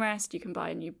armrest, you can buy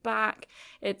a new back.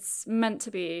 It's meant to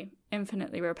be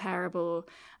infinitely repairable,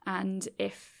 and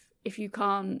if you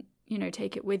can't, you know,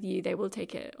 take it with you, they will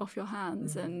take it off your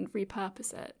hands and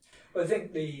repurpose it. Well, I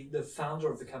think the founder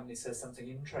of the company says something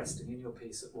interesting in your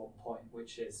piece at one point,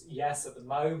 which is, yes, at the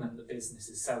moment the business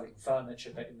is selling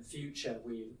furniture, but in the future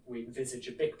we envisage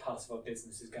a big part of our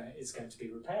business is going to be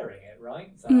repairing it,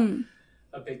 right? So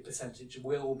a big percentage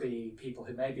will be people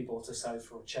who maybe bought a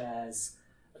sofa or chairs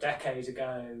a decade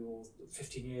ago or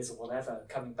 15 years or whatever,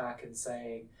 coming back and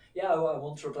saying, yeah, I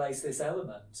want to replace this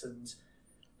element. And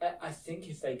I think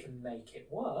if they can make it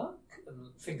work, and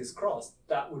fingers crossed,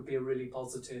 that would be a really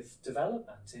positive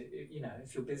development. You know,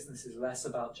 if your business is less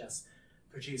about just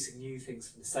producing new things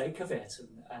for the sake of it,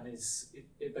 and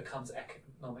it becomes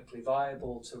economically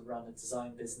viable to run a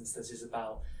design business that is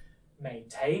about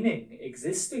maintaining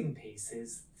existing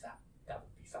pieces, that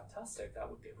would be fantastic. That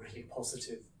would be a really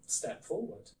positive step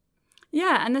forward.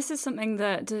 Yeah, and this is something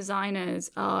that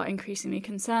designers are increasingly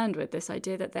concerned with, this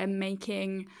idea that they're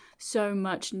making so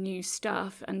much new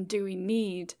stuff, and do we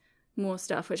need more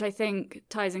stuff, which I think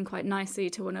ties in quite nicely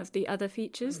to one of the other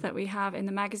features that we have in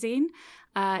the magazine.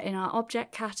 In our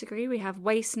object category, we have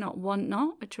Waste Not, Want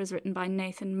Not, which was written by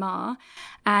Nathan Marr.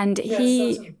 And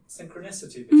there's some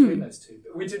synchronicity between those two.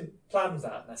 But we didn't plan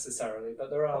that necessarily, but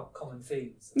there are common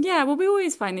themes. Yeah, well, we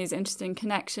always find these interesting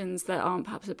connections that aren't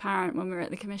perhaps apparent when we're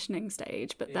at the commissioning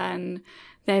stage, but then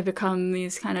they become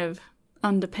these kind of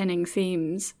underpinning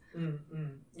themes.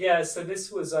 Yeah, so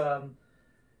this was, I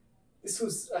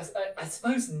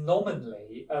suppose,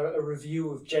 nominally a review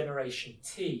of Generation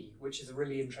T, which is a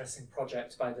really interesting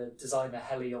project by the designer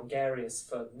Helle Jongerius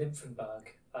for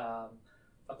Nymphenburg, a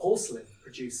porcelain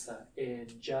producer in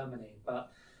Germany.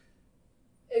 But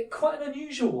quite an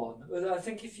unusual one. I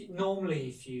think if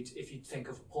you'd think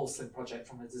of a porcelain project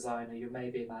from a designer, you're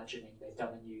maybe imagining they've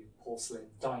done a new porcelain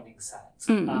dining set.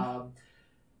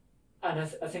 And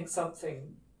I think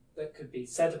something that could be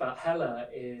said about Helle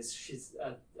is she's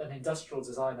an industrial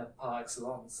designer par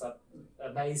excellence,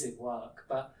 amazing work,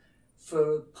 but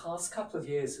for the past couple of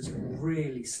years has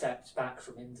really stepped back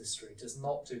from industry, does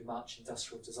not do much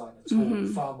industrial design at all,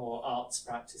 far more arts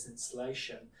practice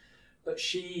installation. But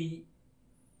she,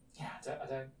 I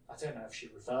don't know if she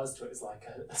refers to it as like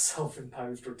a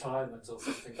self-imposed retirement or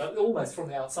something, but almost from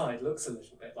the outside looks a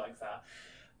little bit like that.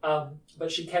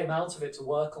 But she came out of it to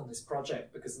work on this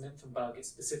project because Nymphenburg, it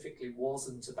specifically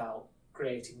wasn't about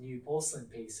creating new porcelain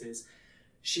pieces.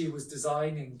 She was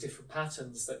designing different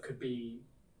patterns that could be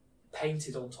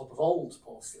painted on top of old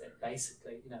porcelain,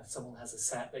 basically. If someone has a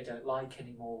set they don't like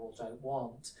anymore or don't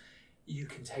want, you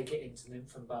can take it into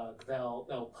Nymphenburg.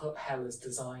 They'll put Helle's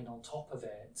design on top of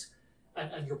it,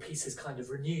 and your piece is kind of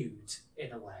renewed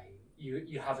in a way.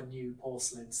 You have a new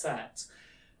porcelain set.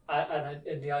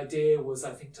 And the idea was,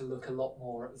 I think, to look a lot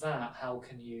more at that. How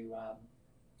can you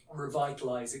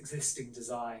revitalise existing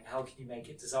design? How can you make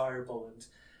it desirable? And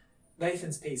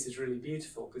Nathan's piece is really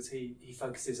beautiful because he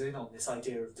focuses in on this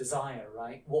idea of desire,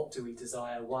 right? What do we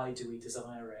desire? Why do we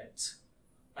desire it?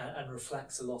 And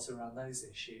reflects a lot around those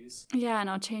issues. Yeah, and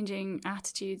our changing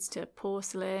attitudes to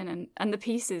porcelain and the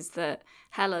pieces that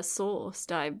Helle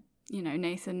sourced.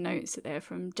 Nathan notes that they're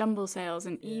from jumble sales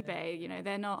and eBay.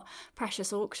 They're not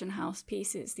precious auction house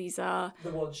pieces. These are the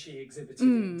ones she exhibited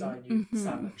in Dainu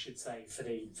Sam, I should say, for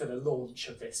the launch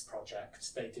of this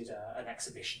project. They did an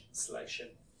exhibition installation.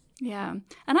 Yeah.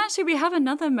 And actually we have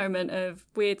another moment of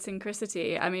weird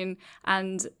synchronicity.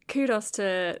 And kudos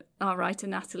to our writer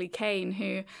Natalie Kane,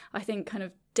 who I think kind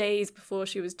of days before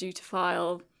she was due to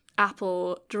file,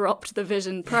 Apple dropped the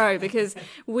Vision Pro because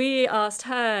we asked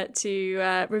her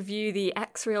to review the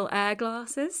X-Real Air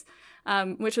glasses,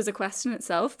 which was a question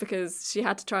itself because she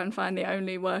had to try and find the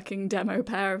only working demo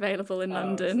pair available in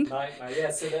London. It's a nightmare.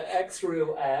 Yeah, so the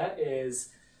X-Real Air is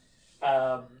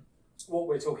what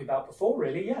we're talking about before,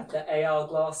 really. Yeah, the AR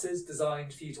glasses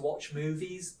designed for you to watch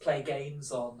movies, play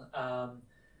games on.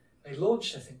 They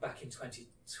launched, I think, back in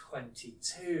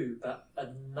 2022, but a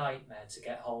nightmare to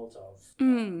get hold of.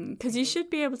 Because you should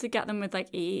be able to get them with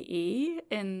like EE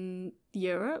in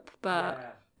Europe, but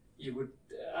yeah, you would.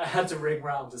 I had to ring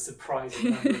round a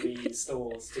surprising number of EE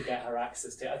stores to get her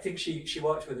access to it. I think she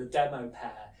worked with a demo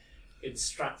pair in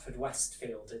Stratford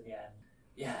Westfield in the end.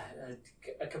 Yeah,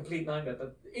 a complete nightmare.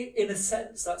 But in a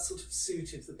sense, that sort of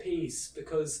suited the piece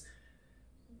because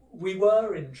we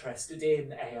were interested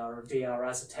in AR and VR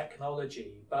as a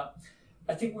technology, but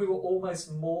I think we were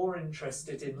almost more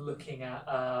interested in looking at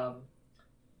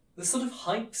the sort of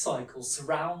hype cycle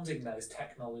surrounding those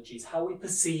technologies, how we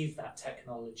perceive that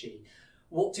technology.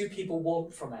 What do people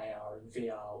want from AR and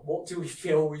VR? What do we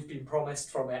feel we've been promised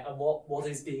from it, and what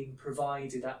is being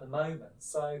provided at the moment?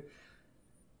 So,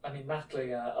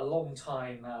 Natalie, a long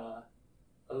time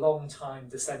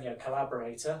Desenio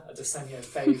collaborator, a Desenio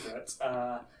favourite.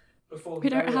 We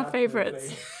don't have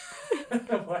favourites.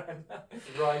 When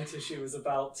right as she was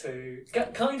about to,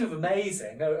 kind of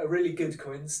amazing, a really good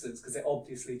coincidence because it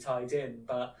obviously tied in,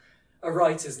 but a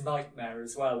writer's nightmare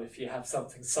as well if you have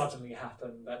something suddenly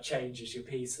happen that changes your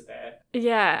piece a bit.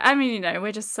 Yeah,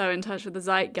 we're just so in touch with the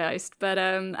zeitgeist, but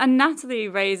and Natalie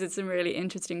raises some really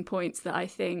interesting points that I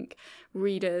think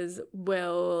readers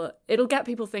it'll get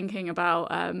people thinking about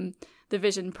the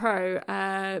Vision Pro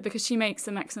because she makes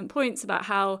some excellent points about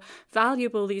how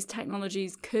valuable these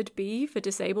technologies could be for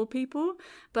disabled people,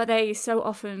 but they so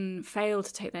often fail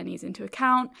to take their needs into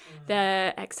account.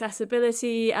 Their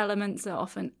accessibility elements are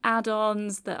often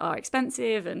add-ons that are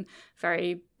expensive and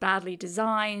very badly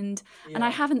designed. Yeah. And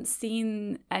I haven't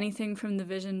seen anything from the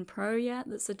Vision Pro yet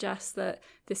that suggests that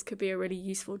this could be a really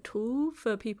useful tool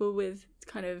for people with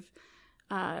kind of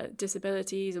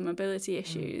disabilities or mobility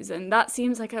issues, and that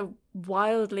seems like a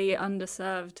wildly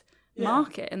underserved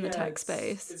market in the tech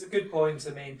space. It's a good point.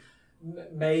 I mean,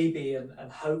 maybe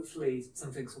and hopefully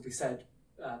some things will be said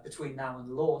between now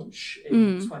and launch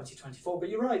in 2024. But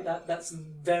you're right, that's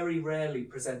very rarely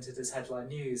presented as headline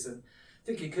news, and I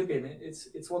think it could be. And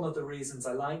it's one of the reasons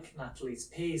I like Natalie's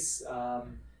piece.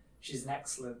 She's an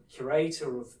excellent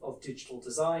curator of digital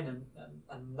design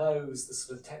and knows the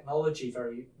sort of technology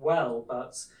very well,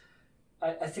 but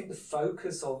I think the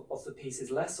focus of the piece is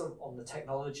less on the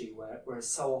technology, whereas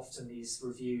so often these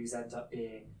reviews end up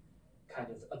being kind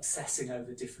of obsessing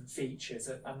over different features,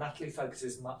 and Natalie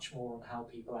focuses much more on how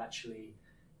people actually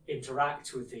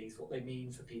interact with these, what they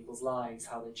mean for people's lives,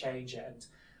 how they change it. And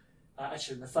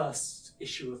actually in the first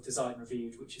issue of Design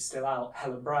Reviewed, which is still out,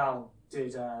 Helen Brown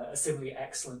did a similarly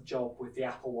excellent job with the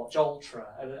Apple Watch Ultra,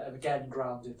 and again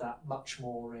grounded that much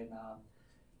more in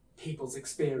people's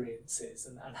experiences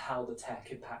and how the tech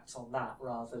impacts on that,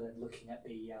 rather than looking at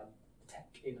the tech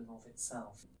in and of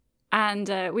itself. And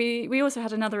we also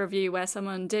had another review where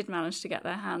someone did manage to get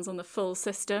their hands on the full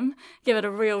system, give it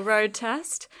a real road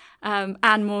test.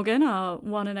 Anne Morgan, our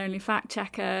one and only fact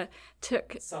checker,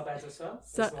 took sub-editor,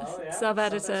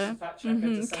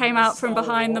 came out from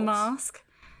behind the mask.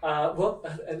 Well,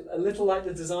 a little like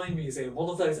the Design Museum, one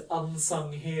of those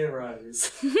unsung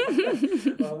heroes.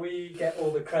 Well, we get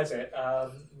all the credit.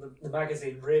 The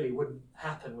magazine really wouldn't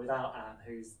happen without Anne,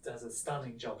 who does a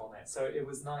stunning job on it. So it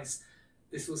was nice.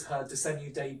 This was her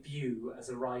Desenio debut as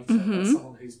a writer, as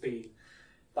someone who's been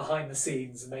behind the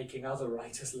scenes making other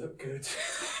writers look good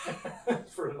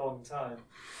for a long time.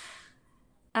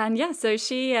 And yeah, so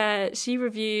she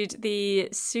reviewed the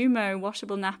Sumo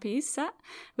washable nappies set,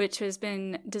 which has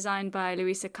been designed by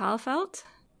Louisa Karlfeldt.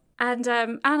 And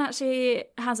Anne actually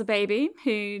has a baby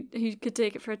who could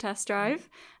take it for a test drive.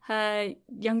 Her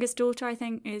youngest daughter, I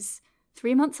think, is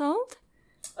 3 months old.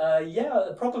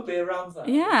 Probably around that.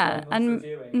 Yeah, and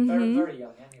very, very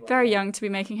young anyway. Very young to be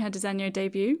making her Desenio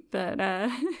debut, but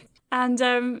and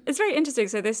it's very interesting.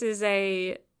 So this is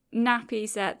a nappy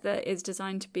set that is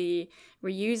designed to be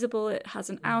reusable. It has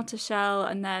an outer shell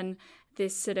and then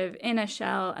this sort of inner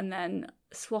shell and then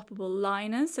swappable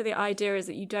liners. So the idea is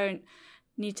that you don't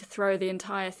need to throw the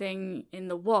entire thing in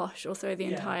the wash or throw the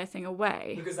entire thing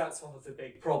away. Because that's one of the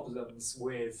big problems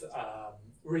with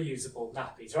reusable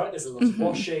nappies, right? There's a lot of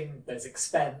washing, there's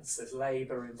expense, there's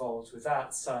labour involved with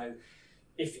that. So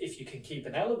if you can keep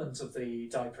an element of the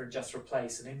diaper and just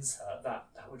replace and insert, that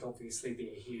would obviously be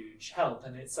a huge help.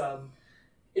 And it's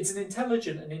an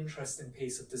intelligent and interesting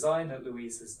piece of design that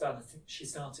Louise has done. I think she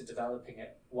started developing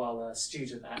it while a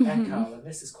student at ECHAL, and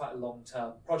this is quite a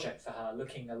long-term project for her,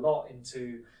 looking a lot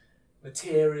into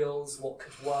materials, what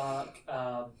could work,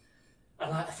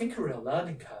 and I think a real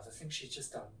learning curve. I think she's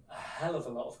just done a hell of a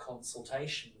lot of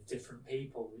consultation with different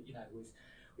people, you know, with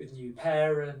new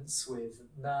parents, with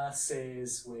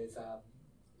nurses, with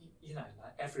like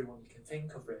everyone you can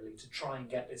think of really, to try and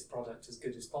get this product as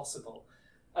good as possible.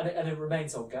 And it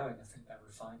remains ongoing. I think they're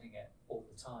refining it all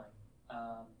the time.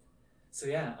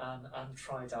 And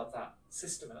tried out that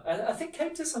system. And I think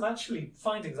came to some actually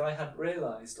findings I hadn't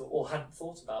realised or hadn't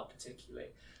thought about particularly.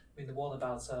 I mean, the one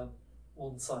about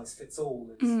one size fits all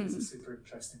is a super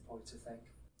interesting point, I think.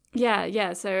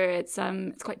 Yeah. So it's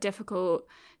quite difficult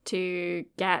to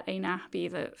get a nappy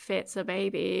that fits a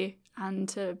baby and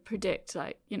to predict,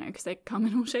 because they come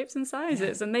in all shapes and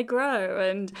sizes and they grow.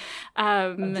 And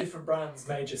different brands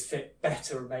may just fit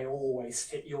better and may always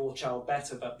fit your child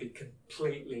better, but be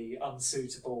completely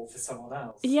unsuitable for someone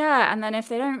else. Yeah, and then if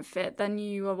they don't fit, then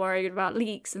you are worried about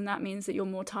leaks, and that means that you're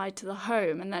more tied to the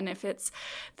home. And then if it's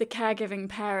the caregiving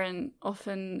parent,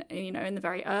 often, in the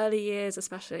very early years,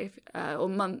 especially or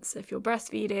months, if you're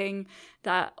breastfeeding,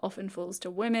 that often falls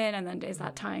to women. And then is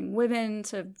that tying women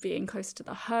to being closer to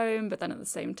the home? But then at the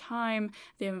same time,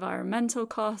 the environmental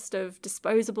cost of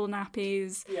disposable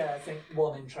nappies. Yeah, I think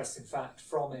one interesting fact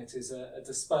from it is a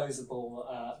disposable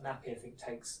nappy, I think,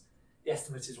 takes, the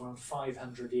estimate is around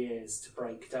 500 years to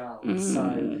break down. So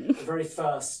the very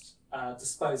first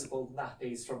disposable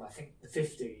nappies from, I think, the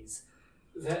 50s,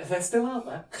 they're still out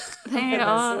there. They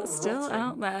are still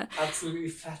out there. Absolutely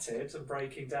fetid and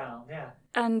breaking down, yeah.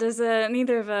 And as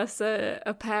neither of us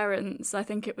are parents, I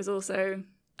think it was also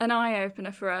an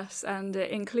eye-opener for us, and it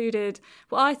included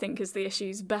what I think is the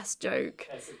issue's best joke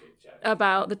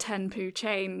about the 10-poo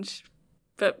change.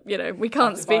 But, we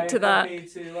can't speak to that.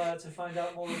 To find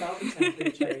out more about the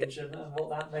 10-poo change and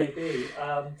what that may be.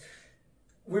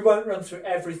 We won't run through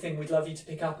everything. We'd love you to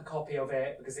pick up a copy of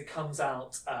it because it comes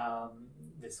out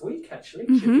this week, actually.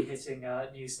 It should be hitting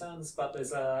newsstands. But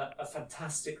there's a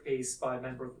fantastic piece by a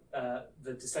member of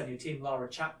the Desenio team, Lara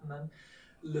Chapman,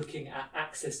 looking at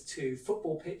access to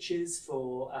football pitches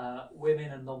for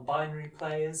women and non-binary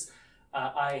players.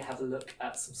 I have a look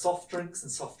at some soft drinks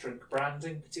and soft drink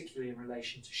branding, particularly in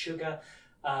relation to sugar.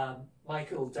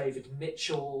 Michael David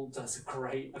Mitchell does a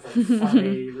very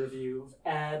funny review of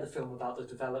Air, the film about the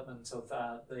development of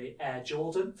the Air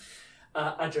Jordan.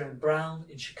 Adrian Brown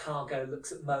in Chicago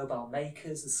looks at Mobile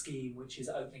Makers, a scheme which is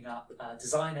opening up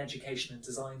design education and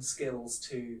design skills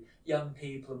to young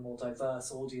people and more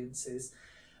diverse audiences.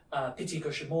 Piti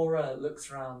Goshimura looks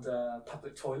around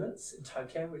public toilets in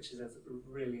Tokyo, which is a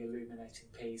really illuminating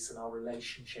piece, and our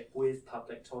relationship with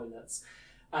public toilets.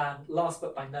 And last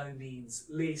but by no means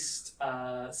least,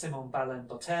 Simon Balen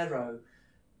Botero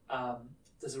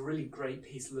does a really great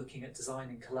piece looking at design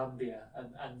in Colombia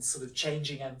and sort of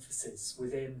changing emphasis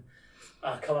within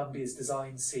Colombia's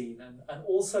design scene, and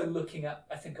also looking at,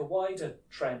 I think, a wider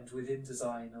trend within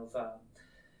design of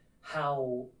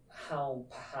how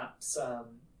perhaps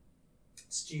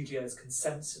studios can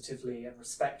sensitively and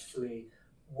respectfully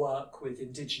work with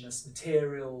indigenous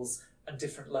materials and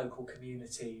different local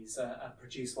communities and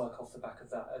produce work off the back of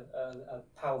that. A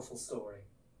powerful story.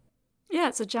 Yeah,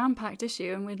 it's a jam-packed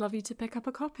issue, and we'd love you to pick up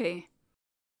a copy.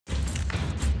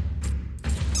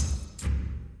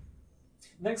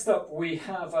 Next up, we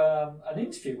have an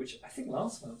interview, which I think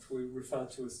last month we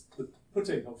referred to as the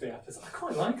pudding of the episode. I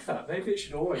quite like that. Maybe it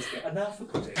should always be enough for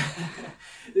pudding.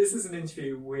 This is an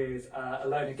interview with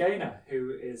Ilona Gaynor,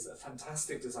 who is a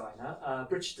fantastic designer.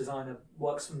 British designer,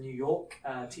 works from New York,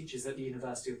 teaches at the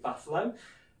University of Buffalo,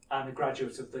 and a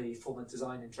graduate of the former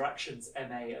Design Interactions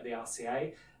MA at the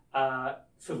RCA.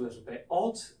 Feel a little bit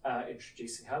odd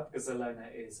introducing her because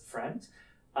Ilona is a friend.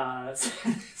 So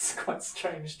it's quite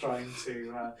strange trying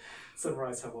to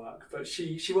summarise her work, but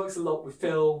she works a lot with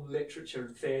film, literature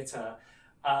and theatre,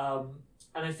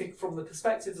 and I think from the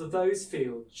perspectives of those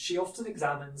fields, she often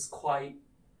examines quite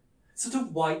sort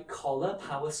of white-collar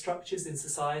power structures in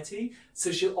society.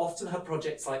 So she'll often have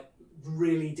projects like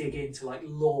really dig into like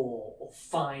law or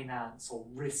finance or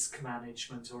risk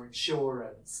management or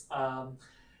insurance.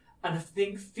 And I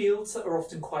think fields that are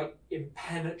often quite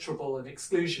impenetrable and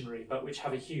exclusionary, but which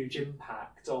have a huge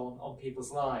impact on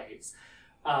people's lives.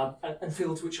 And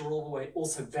fields which are all the way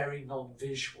also very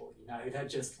non-visual, you know, they're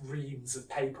just reams of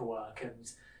paperwork,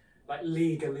 and like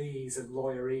legalese and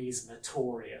lawyerese are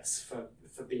notorious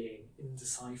for being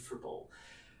indecipherable.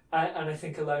 And I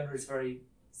think Ilona is very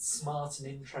smart and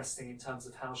interesting in terms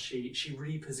of how she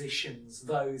repositions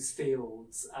those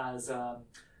fields as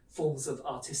forms of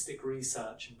artistic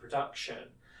research and production.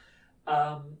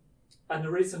 And the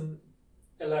reason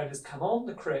Ilona's come on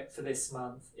the Crit for this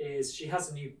month is she has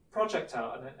a new project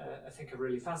out, and I think a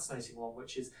really fascinating one,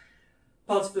 which is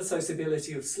part of the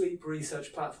Sociability of Sleep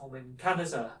research platform in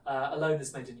Canada.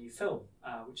 Ilona's made a new film,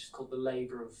 which is called The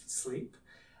Labour of Sleep.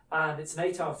 And it's an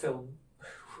 8-hour film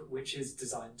which is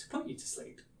designed to put you to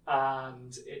sleep.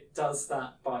 And it does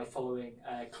that by following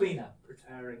a cleaner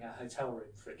preparing a hotel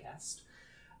room for a guest.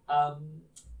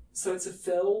 So it's a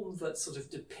film that's sort of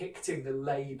depicting the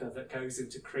labour that goes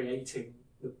into creating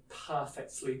the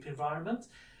perfect sleep environment.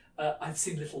 I've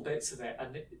seen little bits of it,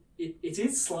 and it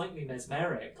is slightly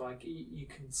mesmeric. Like you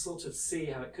can sort of see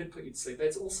how it could put you to sleep.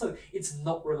 But it's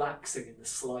not relaxing in the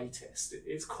slightest.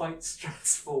 It's quite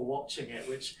stressful watching it,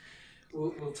 which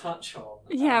we'll touch on.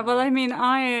 Yeah, well, I mean,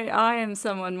 I am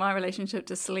someone, my relationship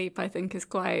to sleep, I think, is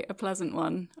quite a pleasant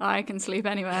one. I can sleep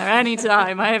anywhere,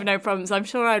 anytime. I have no problems. I'm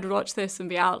sure I'd watch this and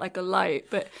be out like a light,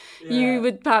 but you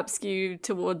would perhaps skew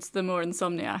towards the more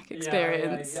insomniac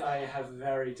experience. Yeah, I have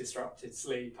very disrupted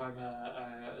sleep. I'm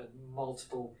a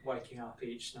multiple waking up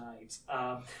each night.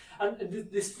 And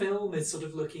this film is sort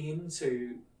of looking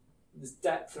into this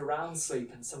depth around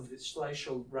sleep and some of its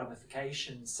social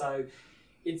ramifications. So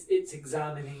it's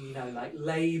examining, you know, like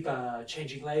labour,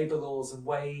 changing labour laws and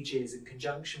wages in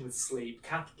conjunction with sleep,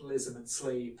 capitalism and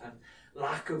sleep, and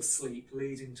lack of sleep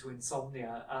leading to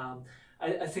insomnia.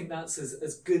 I think that's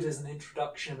as good as an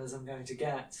introduction as I'm going to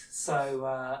get. So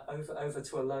over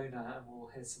to Ilona, and we'll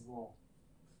hear some more.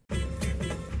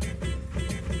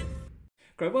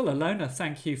 Great. Well, Ilona,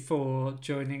 thank you for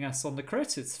joining us on The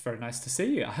Crit. It's very nice to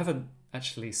see you. I haven't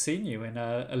actually seen you in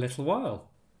a little while.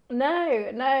 No,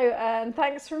 and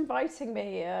thanks for inviting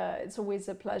me. It's always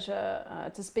a pleasure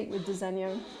to speak with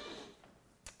Desenio.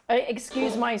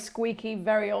 Excuse my squeaky,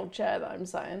 very old chair that I'm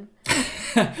sat in.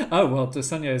 Oh, well,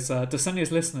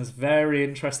 Desenio's listeners very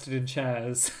interested in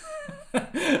chairs.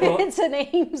 It's an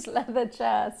Eames leather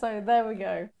chair, so there we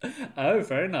go. Oh,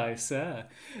 very nice, yeah.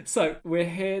 So we're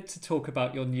here to talk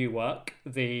about your new work,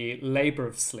 The Labour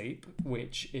of Sleep,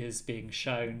 which is being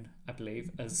shown, I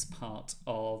believe, as part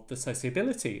of the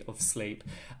sociability of sleep.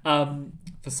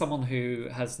 For someone who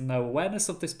has no awareness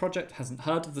of this project, hasn't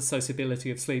heard of the sociability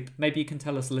of sleep, maybe you can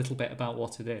tell us a little bit about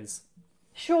what it is.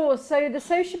 Sure. So the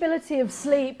sociability of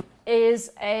sleep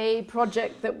is a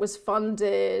project that was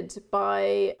funded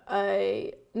by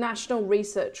a national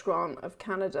research grant of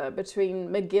Canada between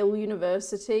McGill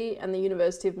University and the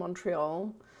University of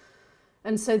Montreal.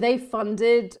 And so they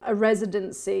funded a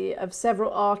residency of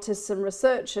several artists and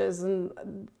researchers, and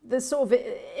they're sort of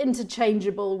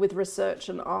interchangeable with research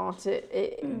and art.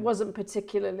 It wasn't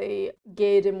particularly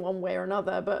geared in one way or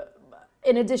another, but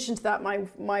in addition to that,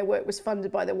 my work was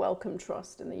funded by the Wellcome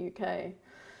Trust in the UK.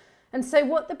 And so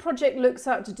what the project looks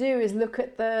out to do is look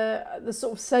at the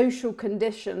sort of social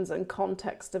conditions and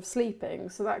context of sleeping.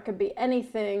 So that could be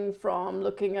anything from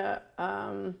looking at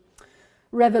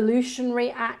revolutionary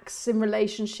acts in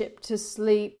relationship to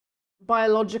sleep,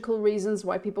 biological reasons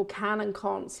why people can and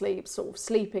can't sleep, sort of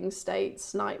sleeping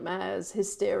states, nightmares,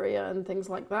 hysteria, and things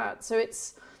like that. So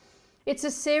it's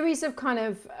a series of kind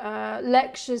of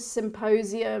lectures,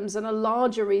 symposiums, and a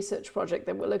larger research project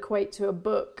that will equate to a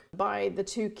book by the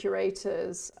two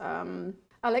curators,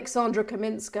 Alexandra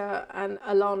Kaminska and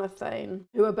Alana Thane,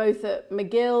 who are both at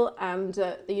McGill and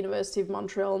at the University of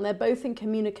Montreal, and they're both in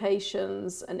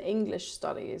communications and English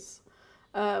studies,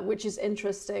 which is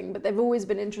interesting, but they've always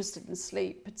been interested in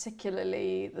sleep,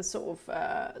 particularly the sort of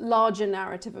larger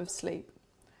narrative of sleep.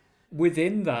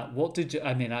 Within that, what did you,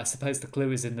 I mean, I suppose the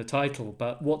clue is in the title,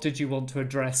 but what did you want to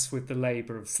address with the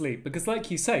labour of sleep? Because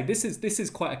like you say, this is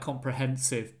quite a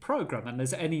comprehensive programme, and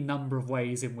there's any number of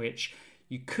ways in which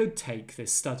you could take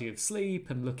this study of sleep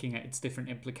and looking at its different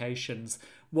implications.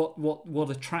 What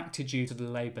attracted you to the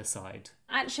labour side?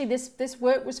 Actually, this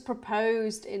work was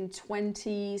proposed in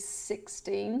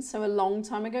 2016, so a long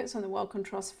time ago. So the Wellcome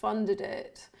Trust funded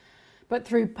it. But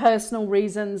through personal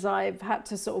reasons, I've had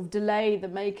to sort of delay the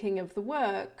making of the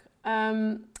work.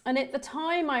 And at the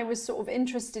time, I was sort of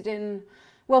interested in,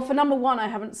 well, for number one,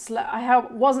 I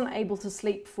wasn't able to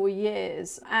sleep for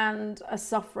years, and a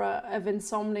sufferer of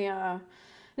insomnia.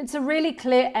 It's a really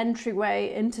clear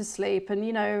entryway into sleep, and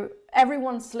you know,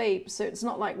 everyone sleeps, so it's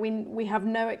not like we have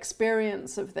no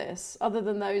experience of this, other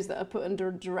than those that are put under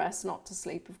duress not to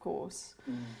sleep, of course.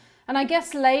 And I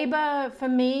guess labour, for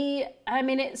me, I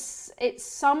mean, it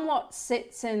somewhat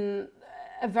sits in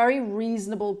a very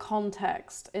reasonable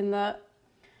context in that,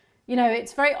 you know,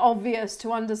 it's very obvious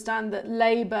to understand that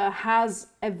labour has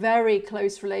a very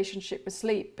close relationship with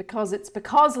sleep, because it's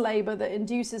because labour that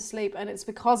induces sleep, and it's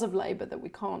because of labour that we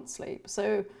can't sleep.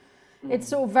 So it's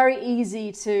sort of very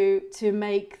easy to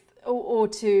make or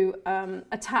to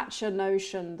attach a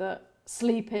notion that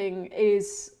sleeping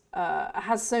is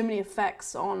has so many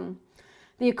effects on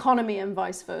the economy and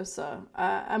vice versa,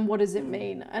 and what does it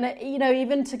mean? And it, you know,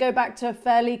 even to go back to a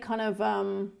fairly kind of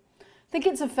I think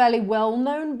it's a fairly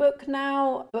well-known book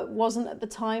now, but wasn't at the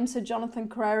time. So Jonathan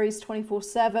Carreri's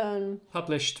 24/7,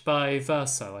 Published by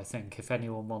Verso, I think, if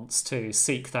anyone wants to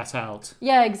seek that out.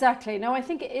 Yeah, exactly. No, I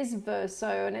think it is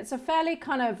Verso, and it's a fairly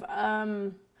kind of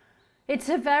it's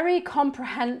a very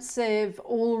comprehensive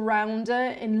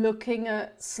all-rounder in looking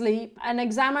at sleep, and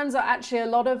examines actually a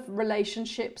lot of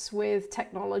relationships with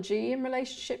technology in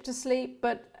relationship to sleep,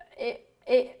 but it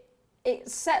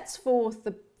sets forth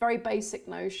the very basic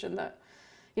notion that,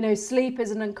 you know, sleep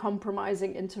is an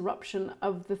uncompromising interruption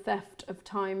of the theft of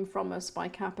time from us by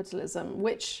capitalism,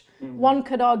 which one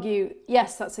could argue,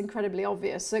 yes, that's incredibly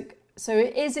obvious. So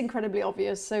it is incredibly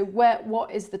obvious. So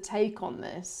what is the take on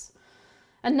this?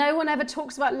 And no one ever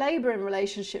talks about labour in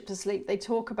relationship to sleep. They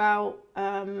talk about,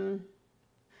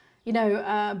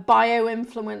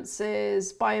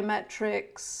 bio-influences,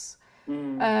 biometrics,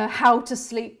 how to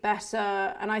sleep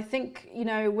better. And I think, you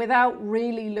know, without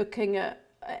really looking at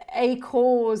a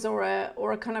cause or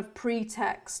a kind of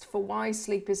pretext for why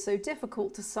sleep is so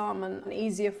difficult to some and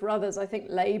easier for others, I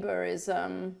think labour is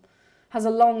has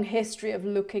a long history of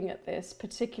looking at this,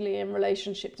 particularly in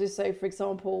relationship to, so for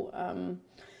example,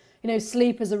 you know,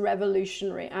 sleep is a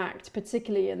revolutionary act,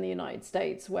 particularly in the United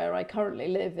States, where I currently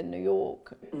live in New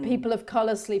York. People of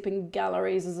colour sleep in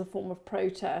galleries as a form of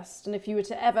protest. And if you were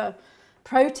to ever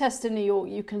protest in New York,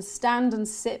 you can stand and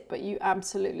sit, but you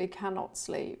absolutely cannot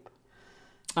sleep.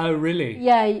 Oh, really?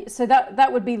 Yeah, so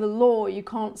that would be the law. You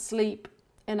can't sleep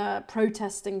in a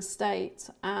protesting state.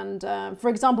 And for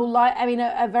example,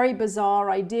 a very bizarre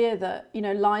idea that, you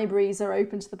know, libraries are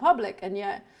open to the public, and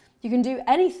yet You can do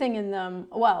anything in them,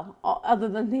 well, other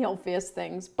than the obvious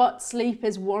things, but sleep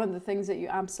is one of the things that you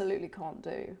absolutely can't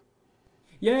do.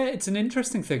 Yeah, it's an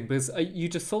interesting thing because you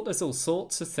just thought there's all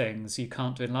sorts of things you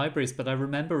can't do in libraries. But I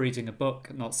remember reading a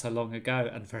book not so long ago,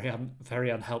 and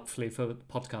very unhelpfully for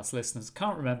podcast listeners,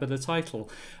 can't remember the title.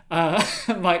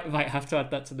 Might have to add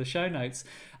that to the show notes.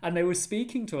 And they were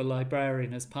speaking to a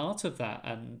librarian as part of that,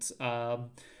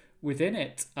 and within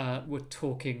it, were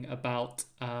talking about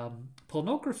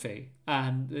pornography,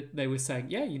 and they were saying,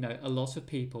 yeah, a lot of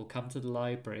people come to the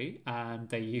library and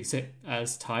they use it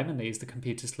as time, and they use the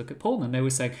computers to look at porn, and they were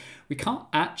saying we can't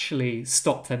actually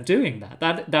stop them doing that.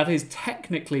 That is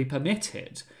technically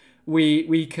permitted.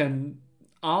 We can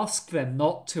ask them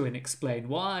not to and explain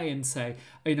why, and say,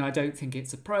 I don't think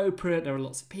it's appropriate, there are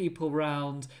lots of people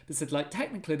around, but said, like,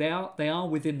 technically they are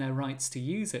within their rights to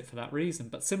use it for that reason.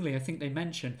 But similarly, I think they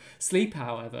mentioned sleep,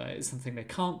 however, is something they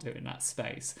can't do in that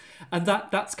space, and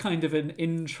that's kind of an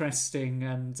interesting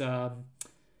and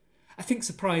I think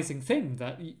surprising thing,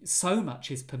 that so much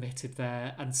is permitted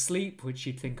there, and sleep, which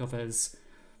you'd think of as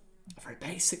a very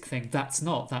basic thing, that's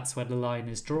where the line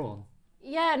is drawn.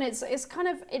 Yeah, and it's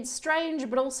strange,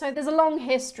 but also there's a long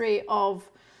history of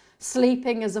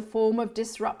sleeping as a form of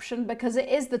disruption, because it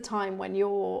is the time when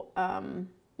you're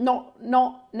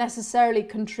not necessarily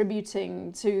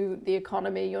contributing to the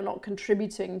economy, you're not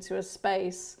contributing to a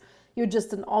space, you're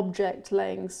just an object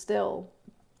laying still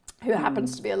who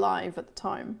happens to be alive at the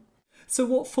time. So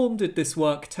what form did this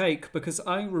work take? Because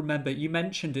I remember you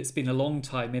mentioned it's been a long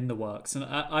time in the works, and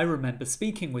I remember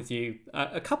speaking with you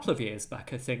a couple of years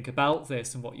back, I think, about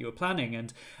this and what you were planning.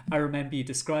 And I remember you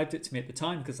described it to me at the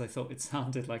time, because I thought it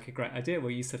sounded like a great idea,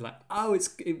 where you said, like,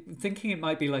 thinking it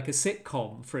might be like a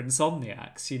sitcom for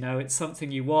insomniacs. It's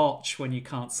something you watch when you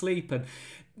can't sleep. And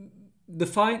the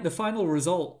final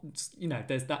result,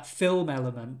 there's that film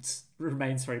element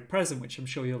remains very present, which I'm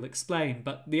sure you'll explain,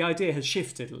 but the idea has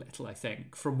shifted a little, I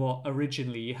think, from what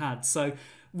originally you had. So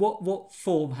what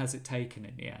form has it taken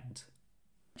in the end?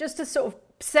 Just to sort of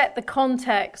set the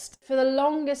context, for the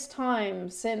longest time,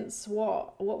 since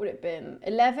what would it have been,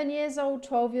 11 years old,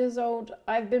 12 years old,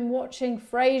 I've been watching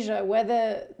Frasier,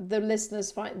 whether the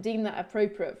listeners deem that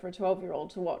appropriate for a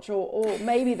 12-year-old to watch, or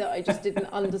maybe that I just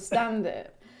didn't understand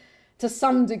it to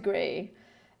some degree.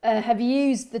 Have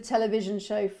used the television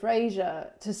show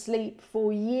Frasier to sleep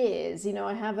for years.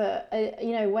 I have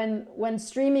when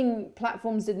streaming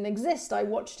platforms didn't exist, I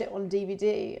watched it on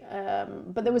DVD,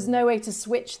 but there was no way to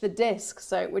switch the disc,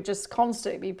 so it would just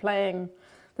constantly be playing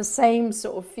the same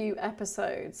sort of few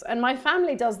episodes. And my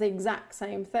family does the exact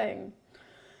same thing.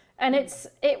 And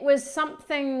it was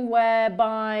something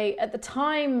whereby at the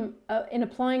time, in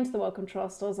applying to the Wellcome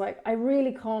Trust, I was like, I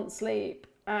really can't sleep.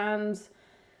 And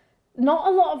not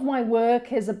a lot of my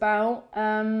work is about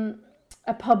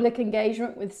a public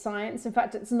engagement with science. In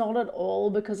fact, it's not at all,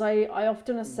 because I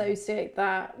often associate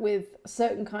that with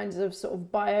certain kinds of sort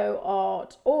of bio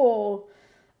art, or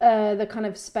the kind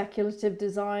of speculative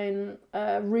design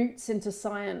roots into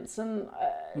science. And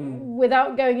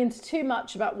without going into too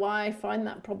much about why I find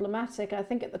that problematic, I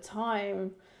think at the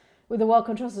time with the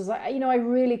Wellcome Trust, I was like, I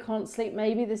really can't sleep.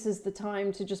 Maybe this is the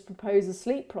time to just propose a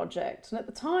sleep project. And at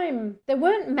the time, there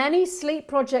weren't many sleep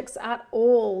projects at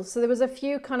all. So there was a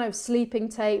few kind of sleeping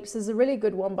tapes. There's a really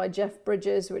good one by Jeff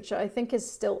Bridges, which I think is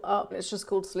still up. It's just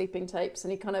called Sleeping Tapes.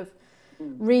 And he kind of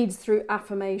reads through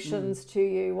affirmations to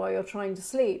you while you're trying to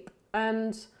sleep.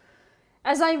 And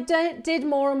as I did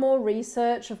more and more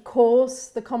research, of course,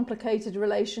 the complicated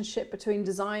relationship between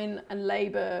design and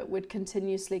labor would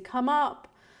continuously come up.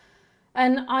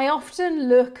 And I often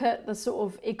look at the sort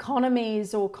of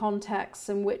economies or contexts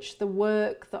in which the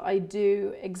work that I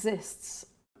do exists.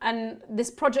 And this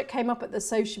project came up at the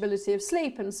sociability of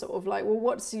sleep, and sort of like, well,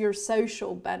 what's your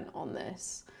social bent on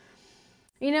this?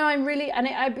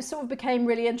 I sort of became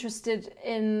really interested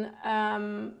in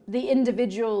the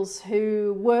individuals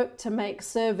who work to make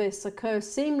service occur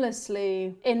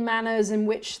seamlessly in manners in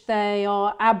which they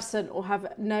are absent or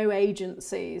have no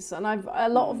agencies. And a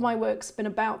lot of my work's been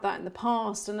about that in the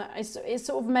past. And it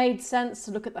sort of made sense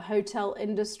to look at the hotel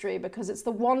industry, because it's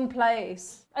the one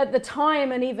place at the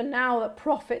time and even now that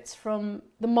profits from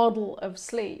the model of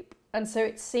sleep. And so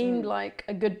it seemed like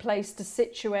a good place to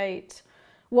situate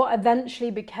what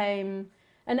eventually became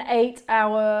an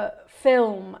 8-hour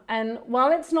film. And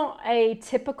while it's not a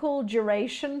typical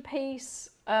duration piece,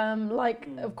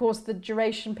 of course, the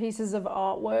duration pieces of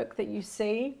artwork that you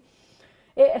see,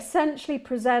 it essentially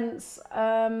presents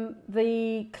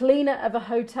the cleaner of a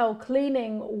hotel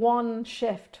cleaning one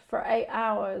shift for 8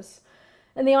 hours.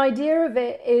 And the idea of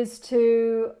it is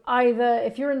to either,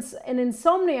 if you're an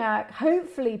insomniac,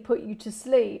 hopefully put you to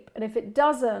sleep. And if it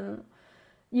doesn't,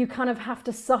 you kind of have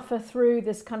to suffer through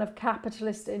this kind of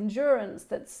capitalist endurance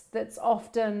that's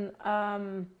often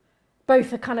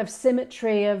both a kind of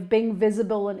symmetry of being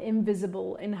visible and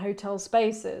invisible in hotel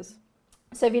spaces.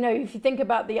 So if you think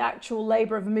about the actual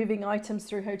labor of moving items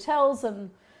through hotels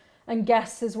and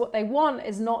guests is what they want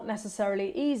is not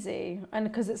necessarily easy. And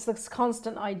because it's this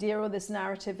constant idea or this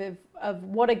narrative of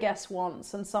what a guest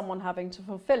wants and someone having to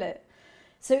fulfill it.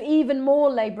 So even more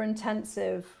labor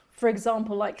intensive, for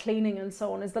example, like cleaning and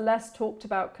so on, is the less talked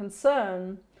about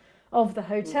concern of the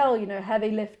hotel,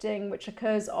 heavy lifting, which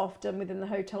occurs often within the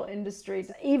hotel industry,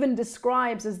 even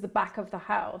describes as the back of the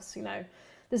house,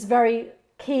 this very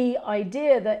key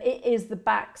idea that it is the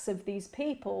backs of these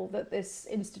people that this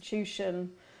institution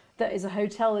that is a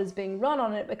hotel is being run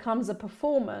on. It becomes a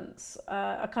performance,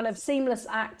 a kind of seamless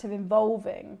act of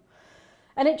involving.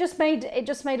 And it just made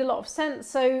a lot of sense.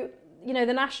 So, the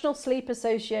National Sleep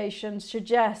Association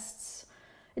suggests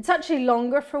it's actually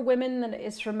longer for women than it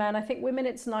is for men. I think women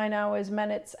it's 9 hours, men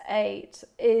it's 8,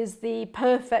 is the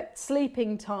perfect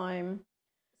sleeping time.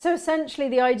 So essentially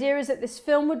the idea is that this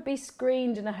film would be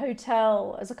screened in a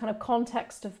hotel as a kind of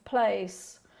context of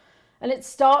place. And it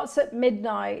starts at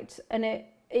midnight and it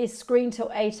is screened till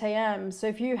 8 a.m. So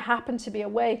if you happen to be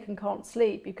awake and can't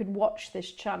sleep, you could watch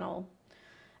this channel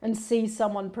and see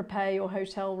someone prepare your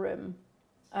hotel room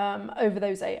over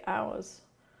those 8 hours.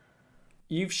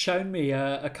 You've shown me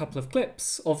a couple of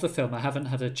clips of the film. I haven't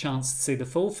had a chance to see the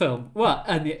full film. Well,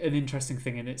 and an interesting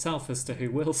thing in itself as to who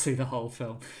will see the whole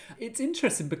film. It's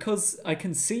interesting because I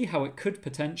can see how it could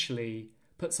potentially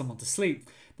put someone to sleep.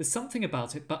 There's something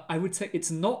about it, but I would say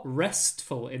it's not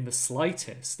restful in the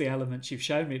slightest, the elements you've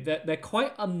shown me. They're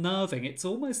quite unnerving. It's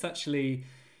almost actually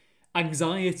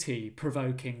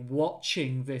anxiety-provoking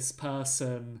watching this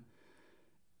person,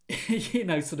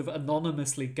 sort of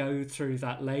anonymously go through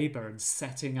that labour and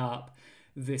setting up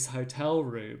this hotel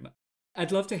room.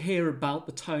 I'd love to hear about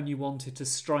the tone you wanted to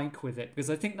strike with it, because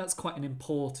I think that's quite an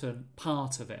important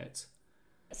part of it.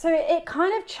 So it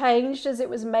kind of changed as it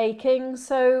was making.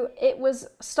 So it was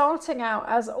starting out,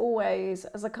 as always,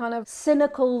 as a kind of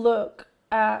cynical look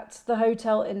at the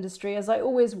hotel industry, as I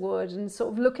always would, and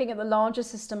sort of looking at the larger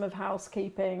system of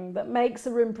housekeeping that makes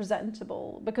a room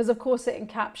presentable, because of course it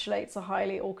encapsulates a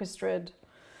highly orchestrated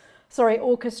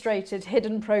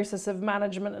hidden process of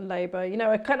management and labour.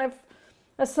 A kind of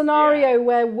a scenario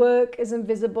where work is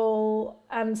invisible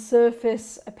and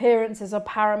surface appearances are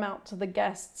paramount to the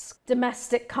guests'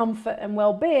 domestic comfort and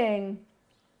well-being.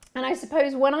 And I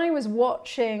suppose when I was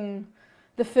watching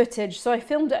the footage, so I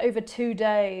filmed it over 2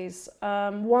 days,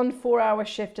 1 4-hour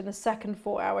shift and the second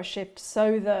 4-hour shift,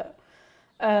 so that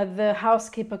the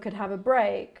housekeeper could have a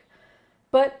break.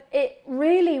 But it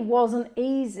really wasn't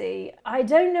easy. I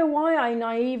don't know why I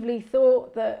naively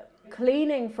thought that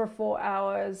cleaning for 4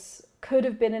 hours could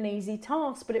have been an easy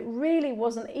task, but it really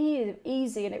wasn't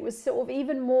easy, and it was sort of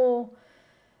even more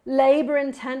labour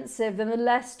intensive than the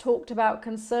less talked about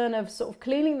concern of sort of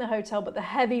cleaning the hotel, but the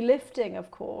heavy lifting, of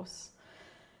course.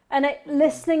 And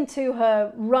listening to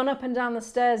her run up and down the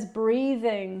stairs,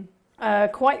 breathing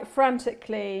quite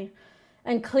frantically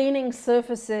and cleaning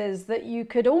surfaces that you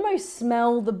could almost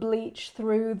smell the bleach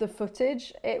through the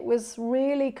footage. It was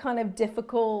really kind of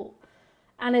difficult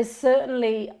and is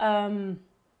certainly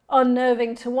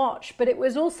unnerving to watch, but it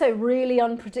was also really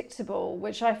unpredictable,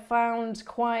 which I found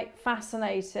quite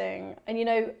fascinating. And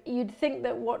you'd think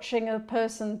that watching a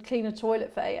person clean a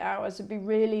toilet for 8 hours would be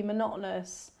really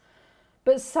monotonous,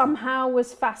 but somehow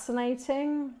was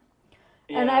fascinating.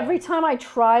 Yeah. And every time I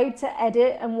tried to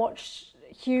edit and watch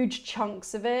huge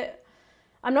chunks of it,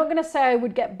 I'm not going to say I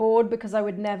would get bored, because I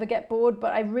would never get bored,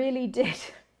 but I really did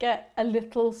get a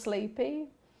little sleepy.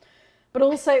 But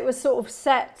also it was sort of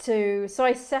so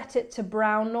I set it to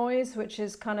brown noise, which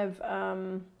is kind of,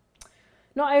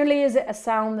 not only is it a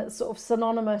sound that's sort of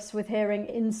synonymous with hearing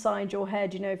inside your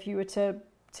head, if you were to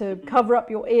cover up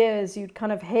your ears, you'd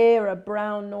kind of hear a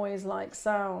brown noise-like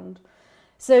sound.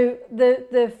 So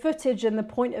the footage and the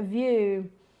point of view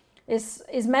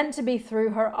is meant to be through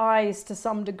her eyes to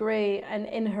some degree and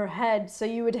in her head. So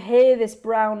you would hear this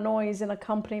brown noise in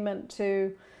accompaniment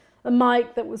to a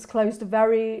mic that was placed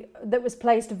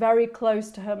very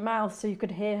close to her mouth, so you could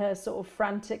hear her sort of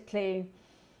frantically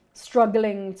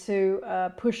struggling to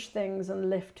push things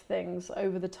and lift things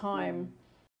over the time.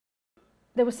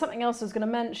 There was something else I was going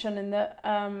to mention, in that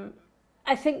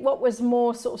I think what was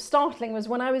more sort of startling was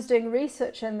when I was doing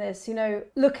research in this,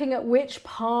 looking at which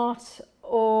part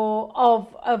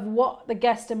of what the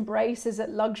guest embraces at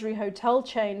luxury hotel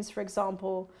chains, for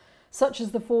example. such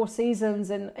as the Four Seasons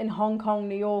in Hong Kong,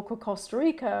 New York, or Costa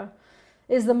Rica,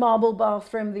 is the marble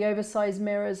bathroom, the oversized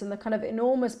mirrors, and the kind of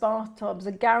enormous bathtubs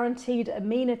are guaranteed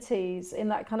amenities in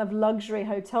that kind of luxury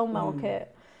hotel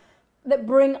market that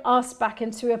bring us back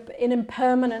into an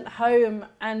impermanent home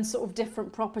and sort of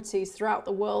different properties throughout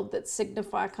the world that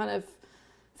signify kind of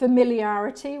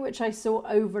familiarity, which I saw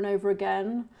over and over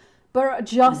again, but are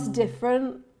just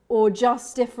different, or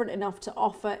just different enough to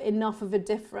offer enough of a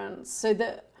difference so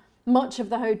that much of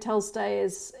the hotel stay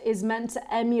is meant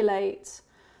to emulate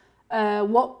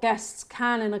what guests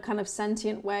can, in a kind of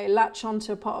sentient way, latch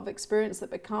onto a part of experience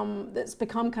that's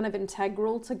become kind of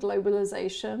integral to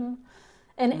globalization,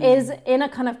 and is in a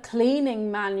kind of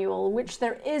cleaning manual, which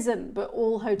there isn't, but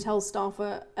all hotel staff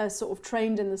are sort of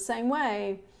trained in the same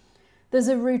way. There's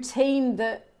a routine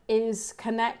that is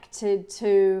connected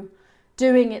to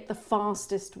doing it the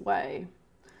fastest way.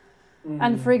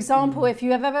 And for example, if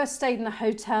you have ever stayed in a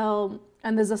hotel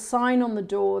and there's a sign on the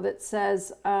door that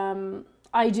says,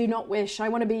 I do not wish, I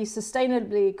want to be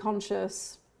sustainably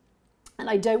conscious, and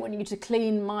I don't want you to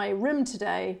clean my room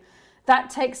today, that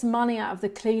takes money out of the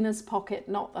cleaner's pocket,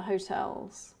 not the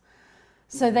hotel's.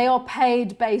 So they are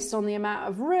paid based on the amount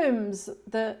of rooms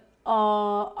that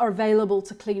are available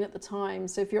to clean at the time.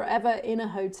 So if you're ever in a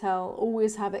hotel,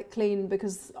 always have it cleaned,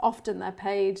 because often they're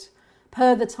paid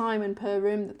per the time and per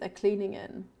room that they're cleaning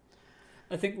in.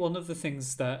 I think one of the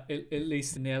things that, at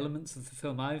least in the elements of the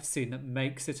film I've seen, that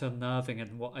makes it unnerving,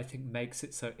 and what I think makes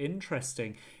it so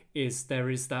interesting, is there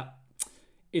is that,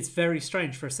 it's very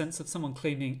strange, for a sense of someone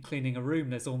cleaning a room,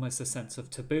 there's almost a sense of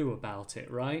taboo about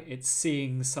it, right? It's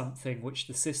seeing something which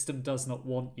the system does not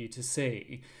want you to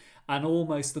see. And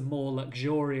almost the more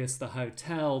luxurious the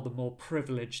hotel, the more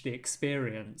privileged the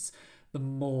experience, the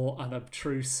more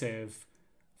unobtrusive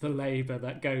the labour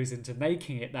that goes into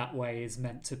making it that way is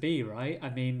meant to be, right? I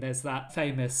mean, there's that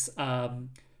famous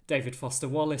David Foster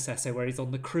Wallace essay where he's on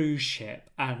the cruise ship,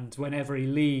 and whenever he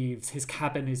leaves, his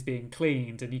cabin is being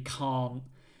cleaned and he can't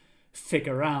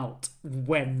figure out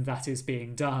when that is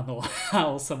being done or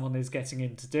how someone is getting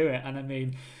in to do it. And I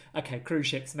mean, okay, cruise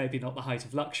ships maybe not the height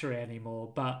of luxury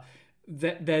anymore, but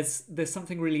there's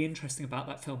something really interesting about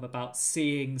that film, about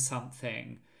seeing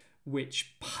something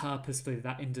which purposefully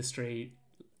that industry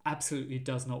absolutely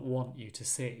does not want you to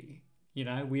see. You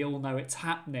know, we all know it's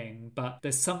happening, but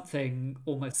there's something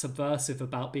almost subversive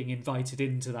about being invited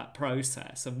into that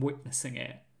process and witnessing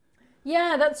it.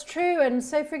 Yeah, that's true. And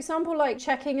so, for example, like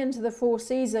checking into the Four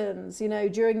Seasons, you know,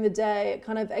 during the day, it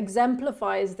kind of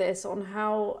exemplifies this on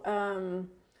how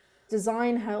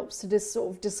design helps to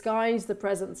sort of disguise the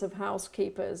presence of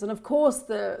housekeepers. And of course,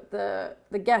 the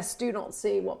guests do not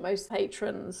see what most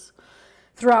patrons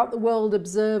throughout the world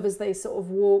observe as they sort of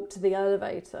walk to the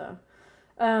elevator.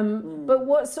 But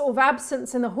what sort of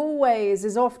absence in the hallways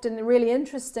is often really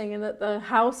interesting, in that the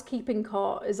housekeeping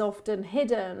cart is often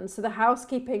hidden. So the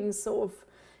housekeeping sort of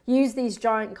use these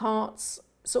giant carts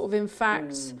sort of in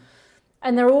fact,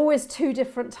 and there are always two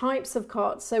different types of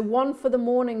carts. So one for the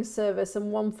morning service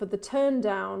and one for the turn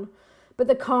down. But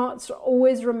the carts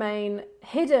always remain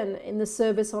hidden in the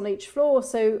service on each floor.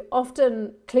 So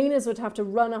often cleaners would have to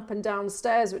run up and down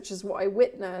stairs, which is what I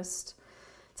witnessed,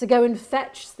 to go and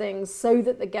fetch things so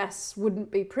that the guests wouldn't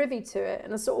be privy to it.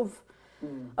 And a sort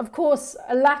of course,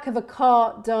 a lack of a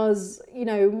cart does, you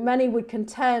know, many would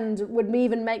contend, would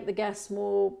even make the guests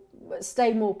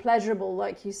stay more pleasurable,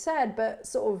 like you said, but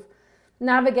sort of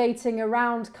navigating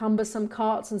around cumbersome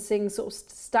carts and seeing sort of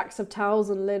stacks of towels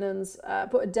and linens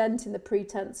put a dent in the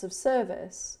pretense of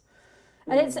service.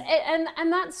 And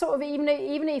and that's sort of, even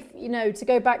if, you know, to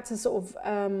go back to sort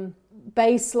of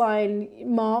baseline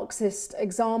Marxist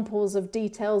examples of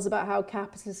details about how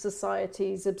capitalist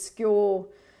societies obscure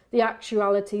the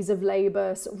actualities of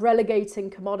labour, sort of relegating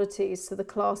commodities to the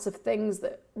class of things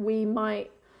that we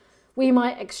might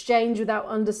exchange without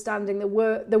understanding the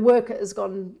work that has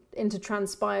gone into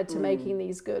transpired to making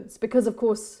these goods. Because of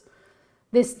course,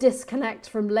 this disconnect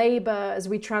from labour, as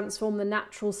we transform the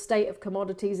natural state of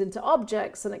commodities into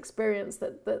objects and experience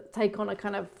that take on a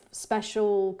kind of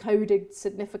special coded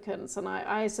significance. And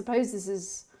I suppose this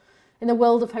is, in the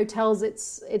world of hotels,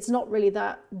 it's not really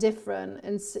that different.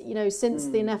 And, you know, since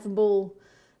the ineffable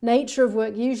nature of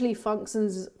work usually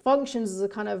functions as a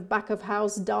kind of back of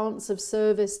house dance of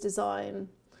service design,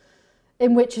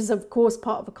 in which is of course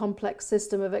part of a complex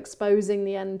system of exposing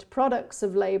the end products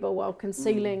of labour while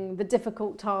concealing the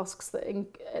difficult tasks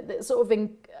that sort of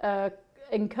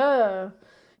incur.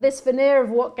 This veneer of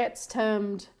what gets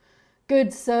termed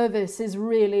good service is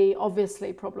really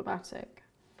obviously problematic.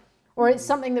 Or it's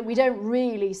something that we don't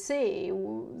really see.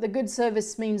 The good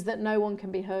service means that no one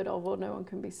can be heard of or no one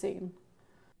can be seen.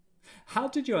 How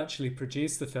did you actually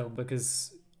produce the film?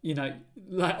 Because, you know,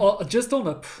 like just on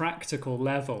a practical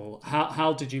level,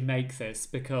 how did you make this?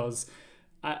 Because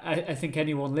I think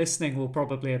anyone listening will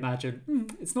probably imagine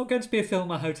it's not going to be a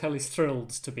film a hotel is thrilled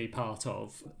to be part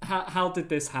of. How did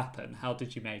this happen? How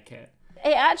did you make it?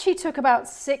 It actually took about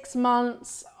 6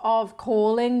 months of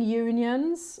calling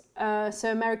unions.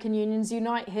 So American Unions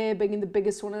Unite here being the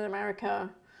biggest one in America.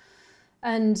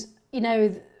 And, you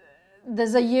know,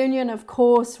 there's a union, of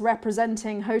course,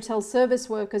 representing hotel service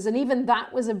workers. And even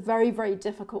that was a very, very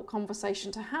difficult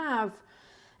conversation to have.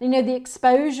 You know, the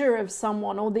exposure of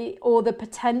someone or the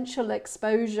potential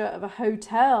exposure of a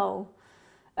hotel,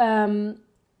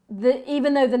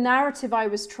 even though the narrative I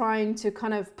was trying to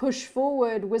kind of push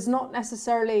forward was not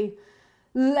necessarily,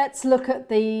 let's look at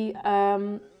the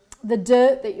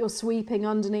dirt that you're sweeping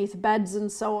underneath beds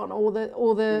and so on, or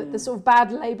the sort of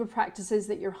bad labor practices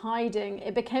that you're hiding.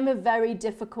 It became a very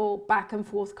difficult back and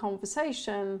forth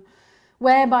conversation,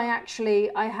 whereby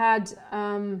actually I had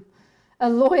a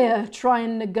lawyer try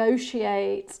and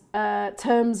negotiate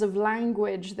terms of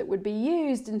language that would be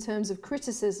used in terms of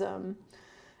criticism.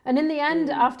 And in the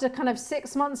end, after kind of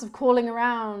 6 months of calling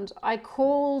around, I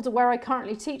called where I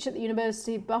currently teach at the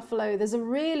University of Buffalo. There's a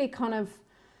really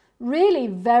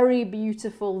very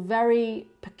beautiful, very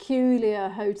peculiar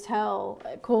hotel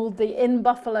called the Inn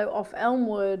Buffalo off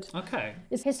Elmwood. Okay.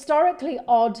 It's a historically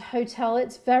odd hotel.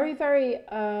 It's very, very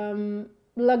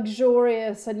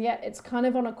luxurious, and yet it's kind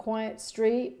of on a quiet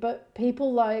street. But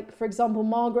people like, for example,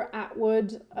 Margaret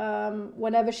Atwood,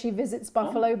 whenever she visits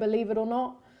Buffalo, believe it or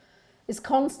not, is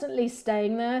constantly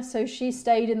staying there. So she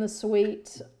stayed in the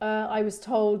suite I was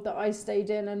told that I stayed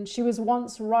in, and she was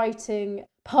once writing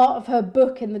part of her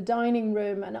book in the dining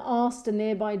room and asked a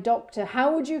nearby doctor,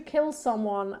 how would you kill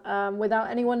someone without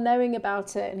anyone knowing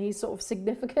about it? And he sort of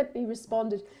significantly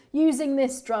responded, using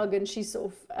this drug. And she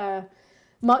sort of,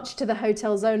 much to the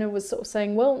hotel's owner, was sort of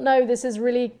saying, well, no, this is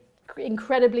really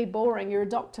incredibly boring. You're a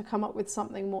doctor, come up with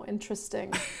something more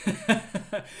interesting.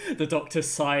 The doctor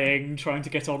sighing, trying to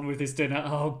get on with his dinner.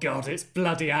 Oh God, it's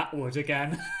bloody Atwood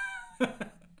again.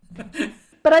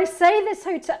 But I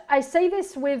say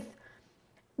this with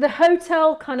the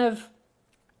hotel kind of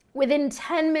within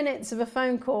 10 minutes of a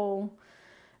phone call.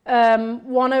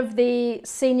 One of the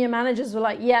senior managers were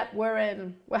like, yep, we're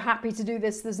in. We're happy to do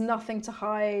this. There's nothing to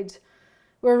hide.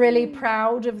 We're really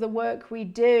proud of the work we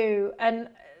do. And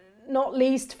not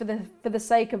least for the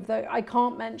sake of I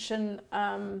can't mention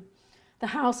the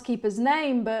housekeeper's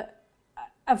name, but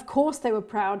of course they were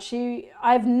proud.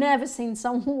 I've never seen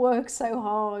someone work so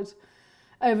hard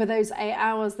over those 8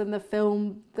 hours than the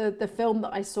film that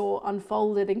I saw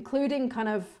unfolded, including kind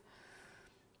of,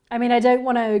 I mean, I don't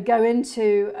want to go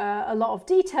into a lot of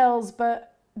details,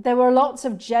 but there were lots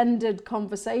of gendered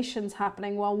conversations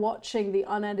happening while watching the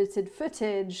unedited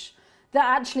footage that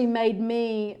actually made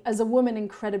me, as a woman,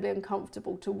 incredibly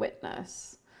uncomfortable to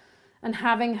witness. And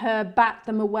having her bat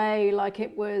them away like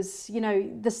it was, you know,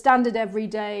 the standard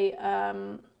everyday,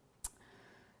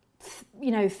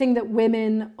 thing that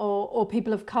women or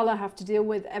people of colour have to deal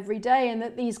with every day, and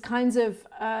that these kinds of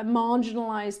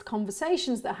marginalised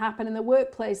conversations that happen in the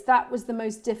workplace, that was the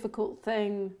most difficult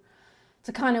thing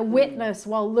to kind of witness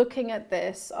while looking at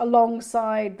this,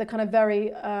 alongside the kind of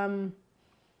very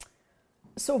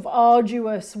sort of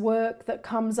arduous work that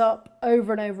comes up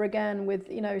over and over again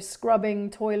with, you know, scrubbing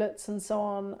toilets and so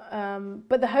on.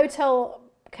 But the hotel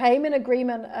came in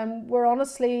agreement and were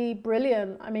honestly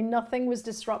brilliant. I mean, nothing was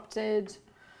disrupted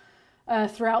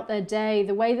throughout their day.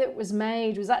 The way that it was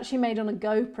made was actually made on a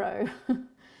GoPro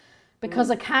because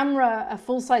a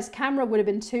full-size camera would have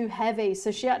been too heavy.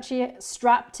 So she actually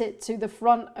strapped it to the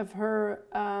front of her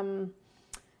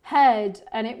head,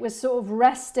 and it was sort of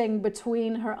resting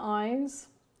between her eyes.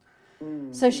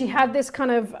 So she had this kind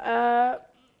of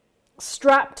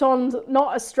strapped on,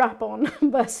 not a strap-on,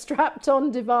 but a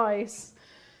strapped-on device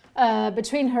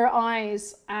between her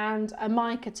eyes and a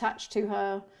mic attached to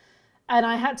her. And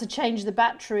I had to change the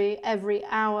battery every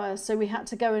hour. So we had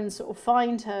to go and sort of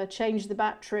find her, change the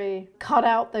battery, cut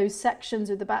out those sections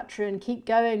of the battery and keep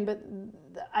going. But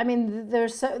I mean, there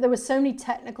were so many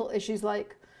technical issues,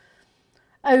 like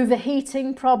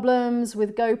overheating problems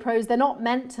with GoPros. They're not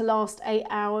meant to last 8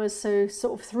 hours. So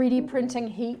sort of 3D printing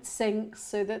heat sinks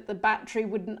so that the battery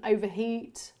wouldn't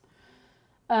overheat.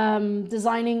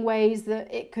 Designing ways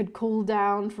that it could cool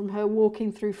down from her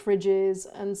walking through fridges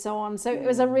and so on. So it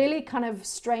was a really kind of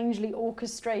strangely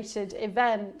orchestrated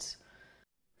event.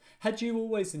 Had you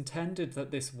always intended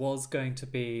that this was going to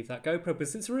be that GoPro?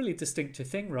 Because it's a really distinctive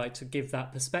thing, right, to give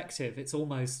that perspective. It's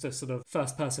almost a sort of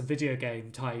first-person video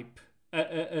game type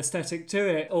aesthetic to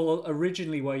it, or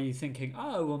originally were you thinking,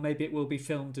 oh, well, maybe it will be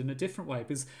filmed in a different way?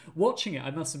 Because watching it,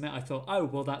 I must admit, I thought, oh,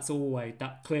 well,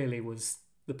 that clearly was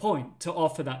the point, to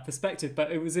offer that perspective.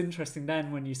 But it was interesting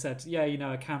then when you said, yeah,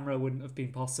 a camera wouldn't have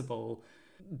been possible.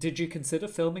 Did you consider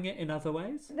filming it in other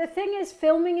ways? The thing is,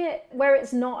 filming it where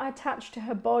it's not attached to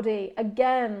her body,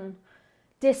 again,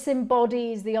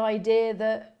 disembodies the idea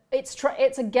that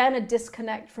it's again a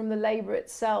disconnect from the labour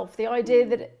itself. The idea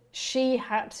that she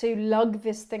had to lug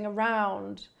this thing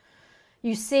around.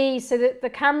 You see, so that the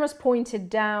camera's pointed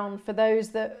down, for those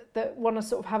that want to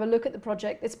sort of have a look at the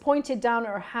project, it's pointed down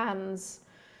at her hands.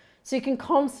 So you can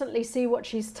constantly see what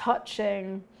she's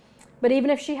touching. But even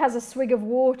if she has a swig of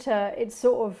water, it's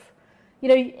sort of,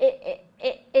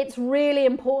 it's really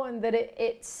important that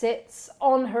it sits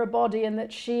on her body and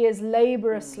that she is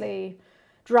laboriously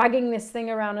dragging this thing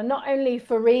around. And not only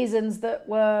for reasons that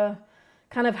were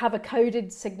kind of have a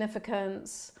coded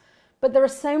significance, but there are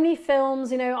so many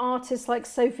films, artists like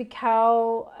Sophie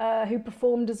Calle, who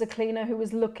performed as a cleaner, who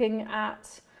was looking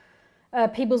at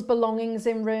people's belongings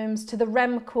in rooms, to the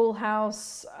Rem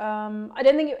Koolhaas. I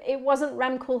don't think it wasn't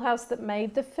Rem Koolhaas that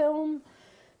made the film,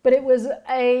 but it was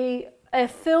a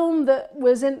film that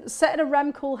was set in a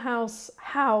Rem Koolhaas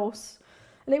house,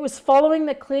 and it was following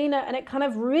the cleaner, and it kind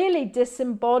of really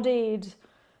disembodied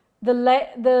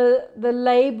the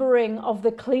labouring of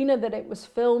the cleaner that it was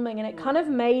filming, and it kind of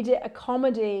made it a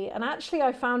comedy. And actually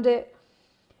I found it,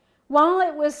 while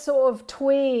it was sort of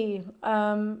twee,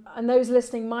 and those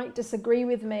listening might disagree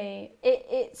with me,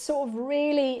 it sort of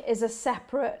really is a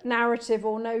separate narrative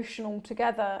or notion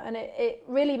altogether. And it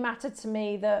really mattered to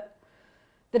me that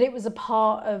it was a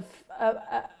part of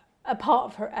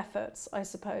her efforts, I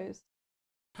suppose.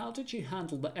 How did you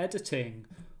handle the editing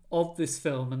of this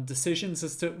film and decisions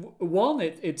as to, one,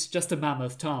 it's just a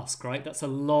mammoth task, right? That's a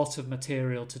lot of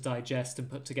material to digest and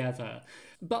put together.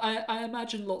 But I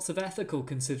imagine lots of ethical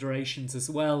considerations as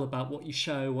well about what you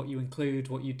show, what you include,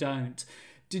 what you don't.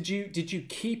 Did you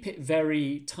keep it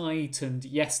very tight? And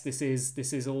yes, this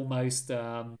is almost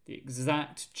the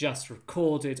exact just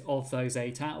recorded of those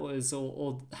 8 hours,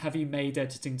 or have you made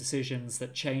editing decisions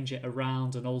that change it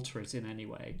around and alter it in any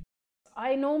way?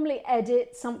 I normally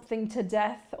edit something to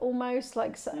death, almost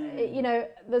like,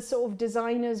 the sort of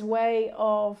designer's way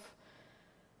of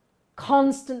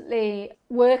constantly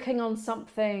working on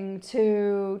something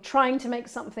to trying to make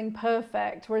something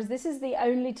perfect. Whereas this is the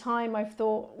only time I've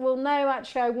thought, well, no,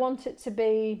 actually, I want it to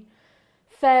be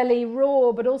fairly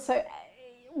raw, but also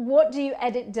what do you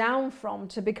edit down from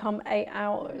to become 8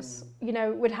 hours?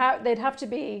 They'd have to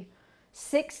be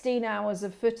 16 hours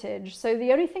of footage. So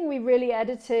the only thing we really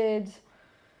edited,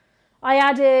 I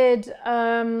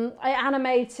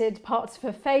animated parts of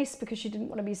her face because she didn't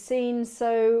want to be seen.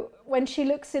 So when she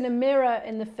looks in a mirror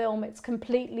in the film, it's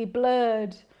completely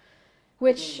blurred,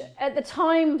 which at the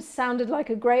time sounded like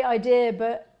a great idea,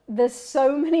 but there's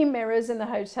so many mirrors in the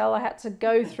hotel. I had to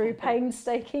go through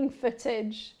painstaking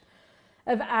footage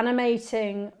of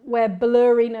animating where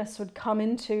blurriness would come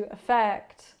into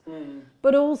effect.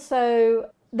 But also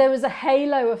there was a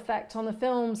halo effect on the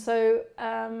film. So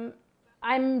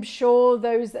I'm sure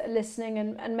those that are listening,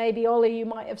 and maybe Ollie, you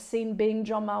might have seen Being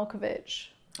John Malkovich.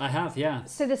 I have, yeah.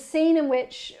 So the scene in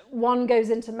which one goes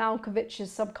into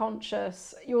Malkovich's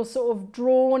subconscious, you're sort of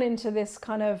drawn into this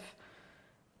kind of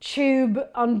tube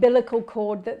umbilical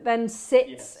cord that then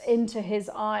sits into his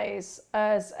eyes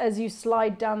as you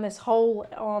slide down this hole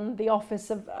on the office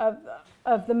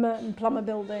of the Merton Plumber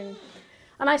building.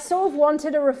 And I sort of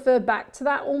wanted to refer back to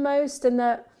that almost, in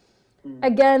that,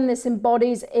 again, this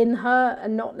embodies in her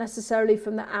and not necessarily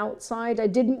from the outside. I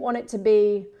didn't want it to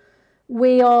be,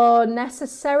 we are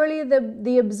necessarily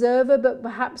the observer, but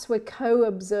perhaps we're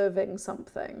co-observing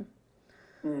something.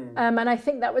 And I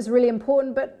think that was really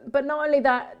important. But not only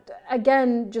that,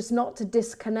 again, just not to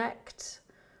disconnect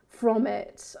from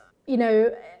it.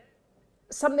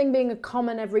 Something being a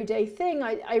common everyday thing,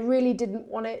 I really didn't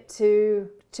want it to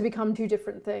become two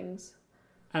different things.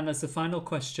 And as a final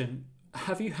question,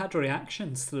 have you had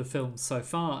reactions to the film so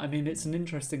far? I mean, it's an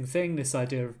interesting thing, this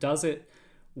idea of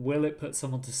will it put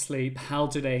someone to sleep? How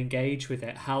do they engage with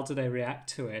it? How do they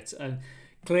react to it? And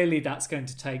clearly that's going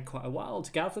to take quite a while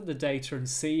to gather the data and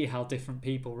see how different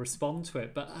people respond to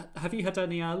it. But have you had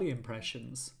any early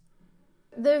impressions?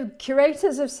 The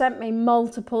curators have sent me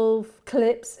multiple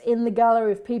clips in the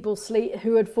gallery of people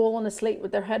who had fallen asleep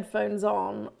with their headphones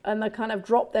on, and they kind of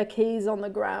dropped their keys on the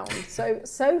ground.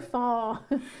 So far,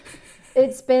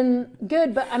 it's been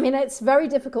good. But I mean, it's very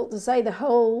difficult to say. The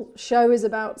whole show is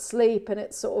about sleep, and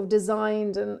it's sort of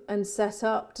designed and set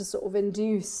up to sort of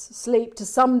induce sleep to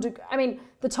some degree. I mean,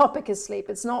 the topic is sleep.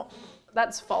 It's not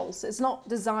That's false. It's not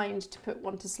designed to put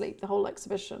one to sleep, the whole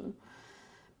exhibition.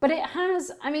 But it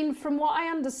has, I mean, from what I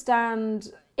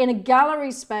understand, in a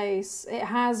gallery space, it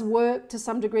has worked to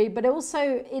some degree, but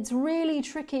also it's really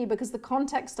tricky because the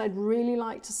context I'd really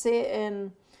like to see it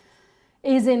in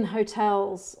is in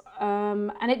hotels.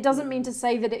 And it doesn't mean to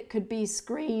say that it could be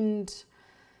screened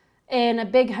in a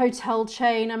big hotel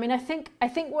chain. I mean, I think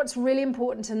what's really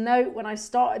important to note when I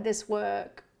started this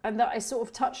work, and that I sort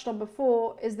of touched on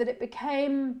before, is that it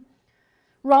became,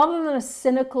 rather than a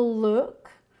cynical look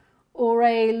or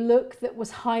a look that was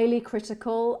highly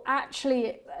critical,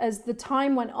 actually, as the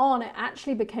time went on, it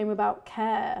actually became about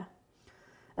care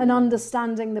and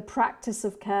understanding the practice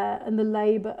of care and the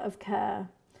labour of care,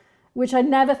 which I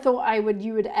never thought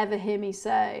you would ever hear me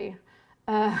say.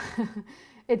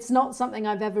 It's not something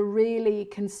I've ever really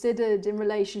considered in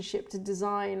relationship to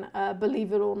design,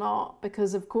 believe it or not,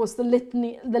 because of course the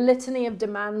litany of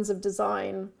demands of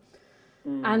design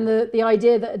and the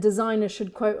idea that a designer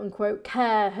should quote unquote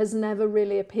care has never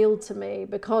really appealed to me,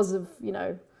 because of, you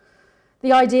know,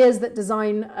 the ideas that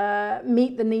design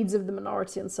meet the needs of the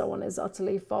minority and so on is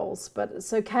utterly false. But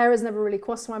so care has never really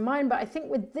crossed my mind. But I think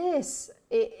with this,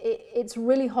 it's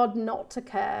really hard not to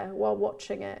care while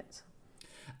watching it.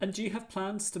 And do you have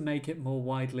plans to make it more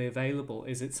widely available?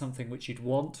 Is it something which you'd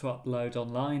want to upload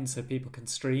online so people can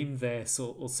stream this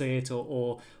or see it,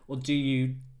 or do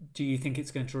you think it's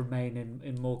going to remain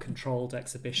in more controlled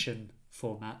exhibition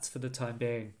formats for the time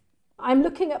being? I'm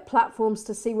looking at platforms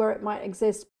to see where it might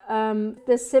exist.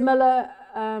 There's similar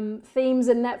themes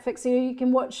in Netflix. You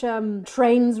can watch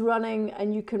trains running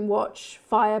and you can watch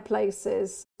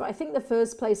fireplaces. But I think the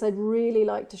first place I'd really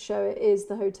like to show it is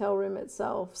the hotel room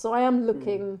itself. So I am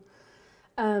looking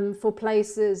for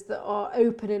places that are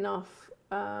open enough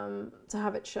to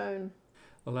have it shown.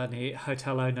 Well, any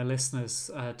hotel owner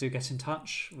listeners, do get in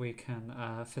touch. We can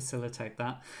facilitate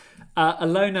that.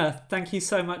 Ilona, thank you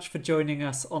so much for joining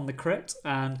us on The Crypt,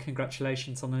 and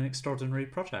congratulations on an extraordinary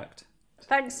project.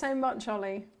 Thanks so much,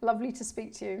 Ollie. Lovely to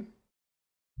speak to you.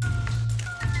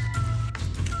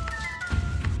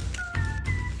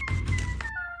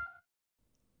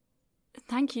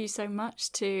 Thank you so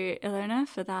much to Ilona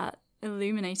for that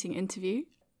illuminating interview.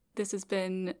 This has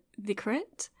been The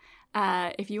Crypt.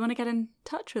 If you want to get in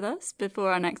touch with us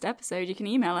before our next episode, you can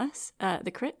email us at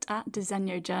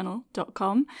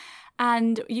thecrypt@disenyojournal.com,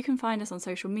 and you can find us on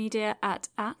social media at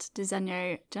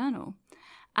 @disenyojournal.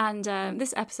 And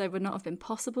this episode would not have been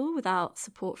possible without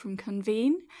support from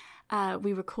Convene.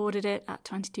 We recorded it at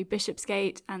 22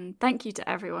 Bishopsgate, and thank you to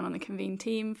everyone on the Convene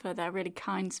team for their really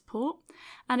kind support.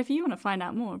 And if you want to find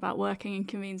out more about working in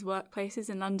Convene's workplaces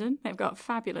in London, they've got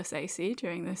fabulous AC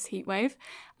during this heat wave,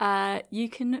 you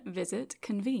can visit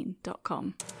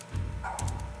convene.com.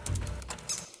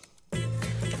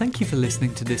 Thank you for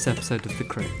listening to this episode of The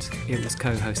Crypt. It was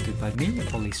co-hosted by me,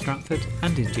 Ollie Stratford,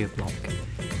 and India Block.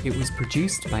 It was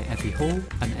produced by Evie Hall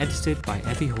and edited by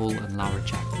Evie Hall and Lara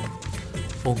Chapman.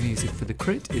 All music for The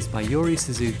Crypt is by Yori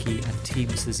Suzuki and Team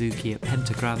Suzuki at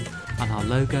Pentagram, and our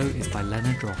logo is by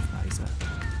Leonard Rothman.